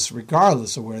solve this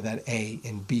regardless of where that A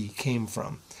and B came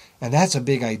from. And that's a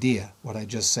big idea, what I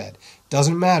just said.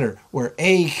 Doesn't matter where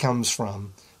A comes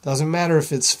from. Doesn't matter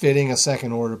if it's fitting a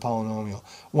second order polynomial.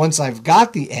 Once I've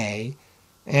got the A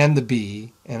and the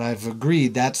B, and I've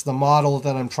agreed that's the model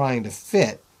that I'm trying to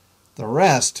fit, the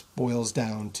rest boils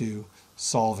down to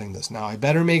solving this. Now I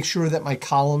better make sure that my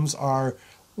columns are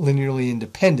linearly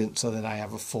independent so that I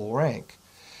have a full rank.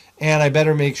 And I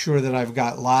better make sure that I've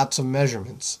got lots of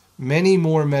measurements, many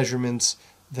more measurements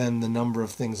than the number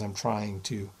of things I'm trying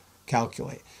to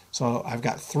calculate. So I've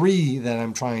got 3 that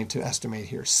I'm trying to estimate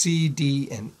here, C, D,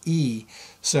 and E.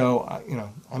 So,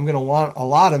 I'm going to want a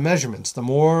lot of measurements. The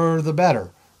more, the better,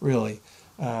 really.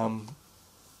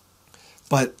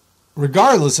 But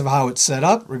regardless of how it's set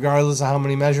up, regardless of how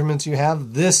many measurements you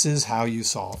have, this is how you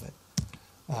solve it.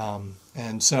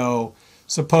 And so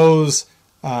suppose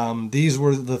these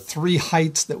were the 3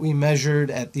 heights that we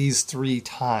measured at these 3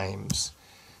 times.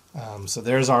 So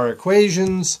there's our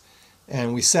equations,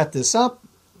 and we set this up.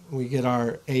 We get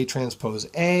our A transpose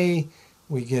A.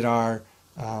 We get our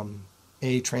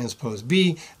A transpose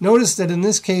B. Notice that in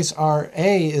this case, our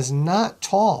A is not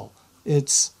tall.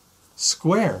 It's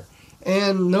square.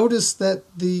 And notice that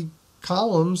the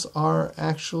columns are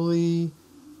actually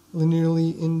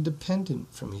linearly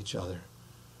independent from each other.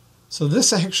 So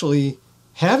this actually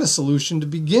had a solution to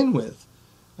begin with.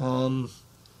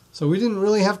 So we didn't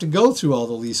really have to go through all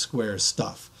the least squares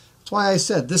stuff. That's why I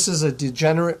said this is a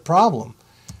degenerate problem.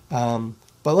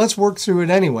 But let's work through it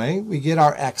anyway. We get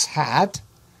our x hat,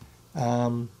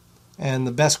 and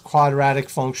the best quadratic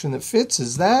function that fits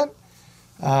is that.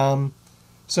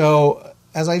 So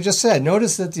as I just said,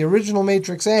 notice that the original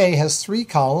matrix A has 3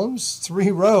 columns,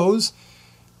 3 rows,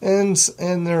 and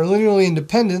they're linearly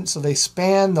independent, so they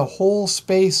span the whole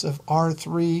space of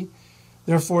R3.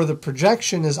 Therefore, the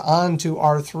projection is onto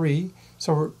R3,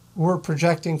 so we're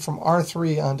projecting from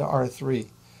R3 onto R3.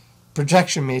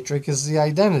 Projection matrix is the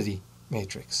identity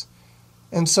matrix.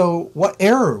 And so what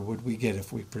error would we get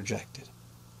if we projected?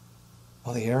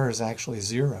 Well, the error is actually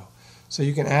 0. So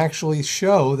you can actually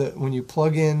show that when you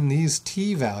plug in these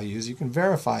t values, you can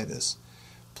verify this.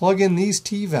 Plug in these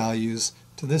t values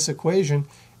to this equation,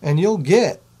 and you'll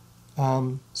get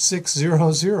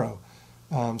 600.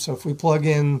 So if we plug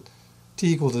in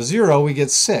t equal to 0, we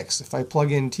get 6. If I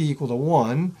plug in t equal to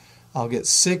 1, I'll get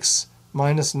 6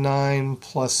 minus 9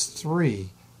 plus 3.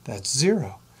 That's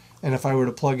 0. And if I were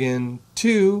to plug in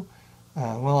 2,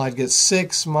 well, I'd get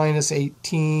 6 minus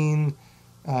 18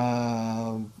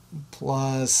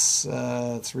 plus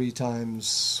 3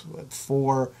 times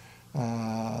 4,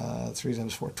 3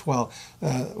 times 4, 12,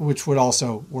 which would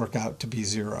also work out to be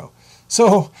 0.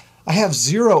 So I have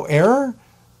 0 error?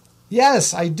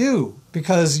 Yes, I do,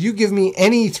 because you give me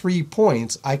any 3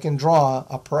 points, I can draw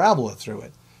a parabola through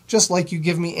it. Just like you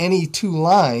give me any 2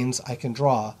 lines, I can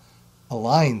draw a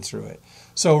line through it.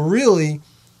 So really,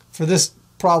 for this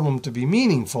problem to be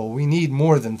meaningful, we need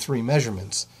more than 3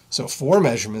 measurements. So 4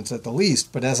 measurements at the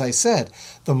least. But as I said,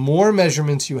 the more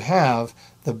measurements you have,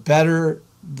 the better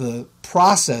the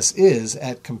process is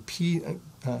at combating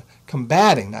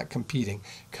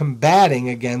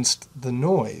against the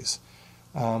noise.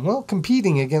 Well,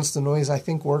 competing against the noise I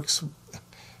think works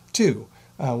too.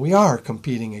 We are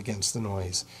competing against the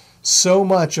noise. So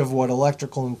much of what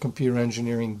electrical and computer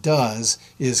engineering does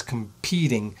is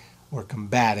competing or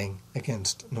combating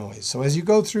against noise. So as you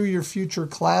go through your future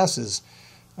classes,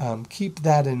 keep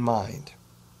that in mind.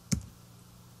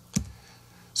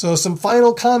 So some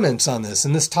final comments on this,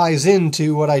 and this ties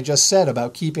into what I just said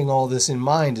about keeping all this in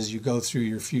mind as you go through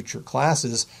your future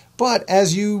classes, but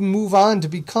as you move on to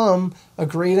become a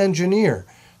great engineer.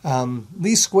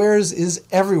 Least squares is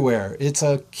everywhere. It's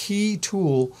a key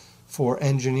tool for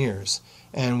engineers.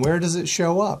 And where does it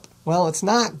show up? Well, it's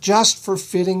not just for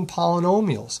fitting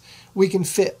polynomials. We can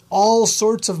fit all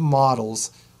sorts of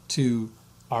models to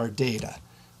our data.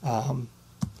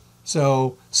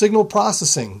 So signal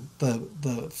processing,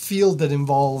 the field that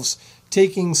involves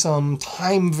taking some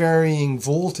time-varying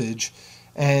voltage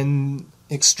and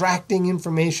extracting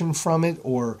information from it,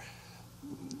 or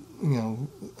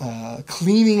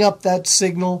cleaning up that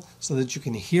signal so that you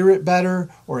can hear it better,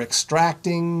 or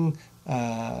extracting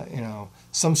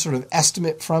some sort of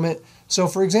estimate from it. So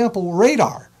for example,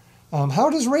 radar. How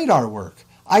does radar work?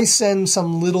 I send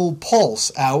some little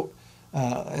pulse out,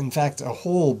 in fact a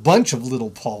whole bunch of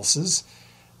little pulses,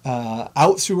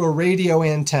 out through a radio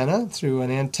antenna. Through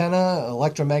an antenna,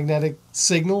 electromagnetic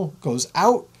signal goes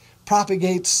out,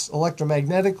 propagates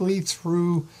electromagnetically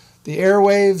through the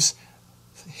airwaves,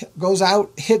 goes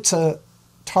out, hits a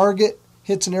target,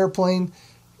 hits an airplane,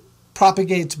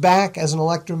 propagates back as an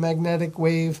electromagnetic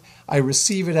wave. I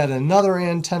receive it at another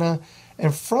antenna,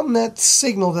 and from that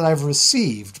signal that I've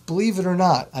received, believe it or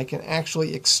not, I can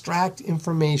actually extract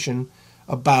information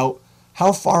about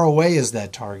how far away is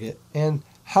that target, and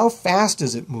how fast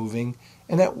is it moving,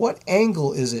 and at what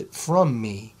angle is it from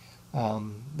me.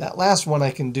 That last one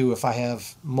I can do if I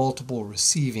have multiple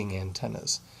receiving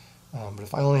antennas. But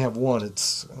if I only have one,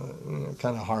 it's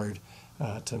kind of hard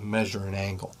to measure an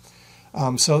angle.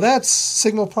 So that's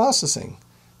signal processing.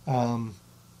 And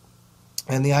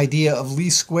the idea of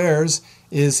least squares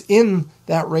is in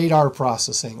that radar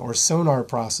processing or sonar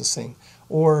processing,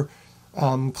 or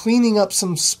cleaning up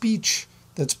some speech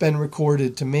that's been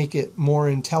recorded to make it more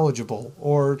intelligible,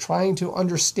 or trying to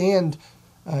understand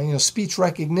speech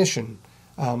recognition.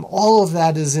 All of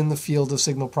that is in the field of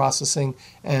signal processing,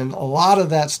 and a lot of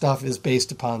that stuff is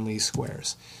based upon least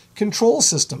squares. Control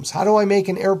systems. How do I make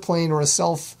an airplane or a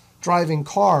self-driving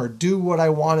car do what I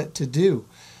want it to do?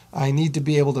 I need to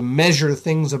be able to measure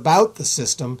things about the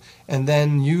system and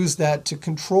then use that to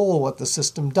control what the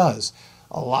system does.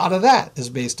 A lot of that is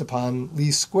based upon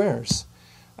least squares.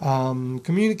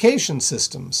 Communication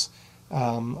systems.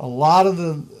 A lot of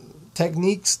the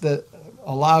techniques that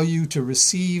allow you to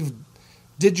receive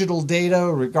digital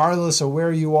data regardless of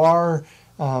where you are,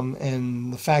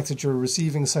 and the fact that you're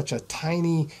receiving such a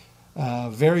tiny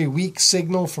very weak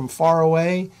signal from far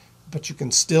away, but you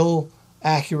can still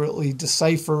accurately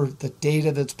decipher the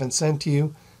data that's been sent to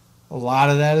you. A lot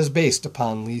of that is based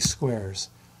upon least squares.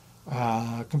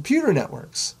 Computer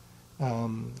networks,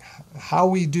 how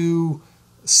we do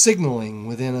signaling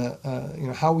within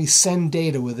how we send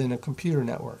data within a computer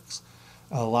networks.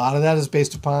 A lot of that is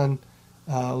based upon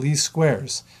least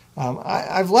squares.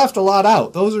 I've left a lot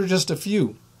out. Those are just a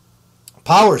few.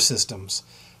 Power systems,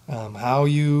 how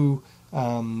you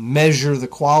measure the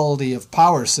quality of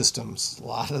power systems. A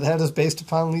lot of that is based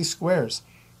upon least squares.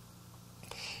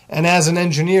 And as an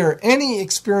engineer, any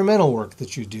experimental work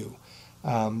that you do,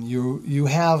 you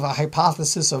have a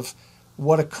hypothesis of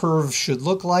what a curve should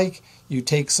look like. You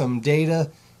take some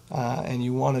data and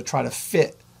you want to try to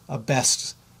fit a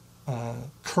best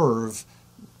curve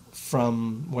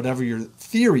from whatever your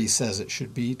theory says it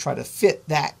should be. Try to fit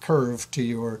that curve to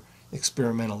your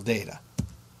experimental data.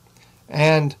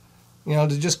 And,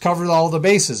 to just cover all the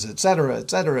bases, etc.,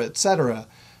 etc., etc.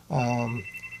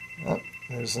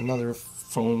 There's another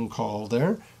phone call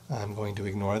there. I'm going to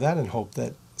ignore that and hope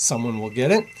that someone will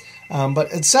get it.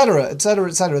 But etc., etc.,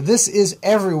 etc. This is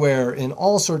everywhere in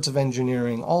all sorts of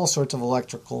engineering, all sorts of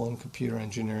electrical and computer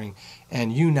engineering,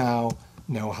 and you now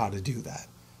know how to do that.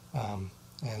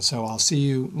 And so I'll see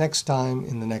you next time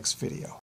in the next video.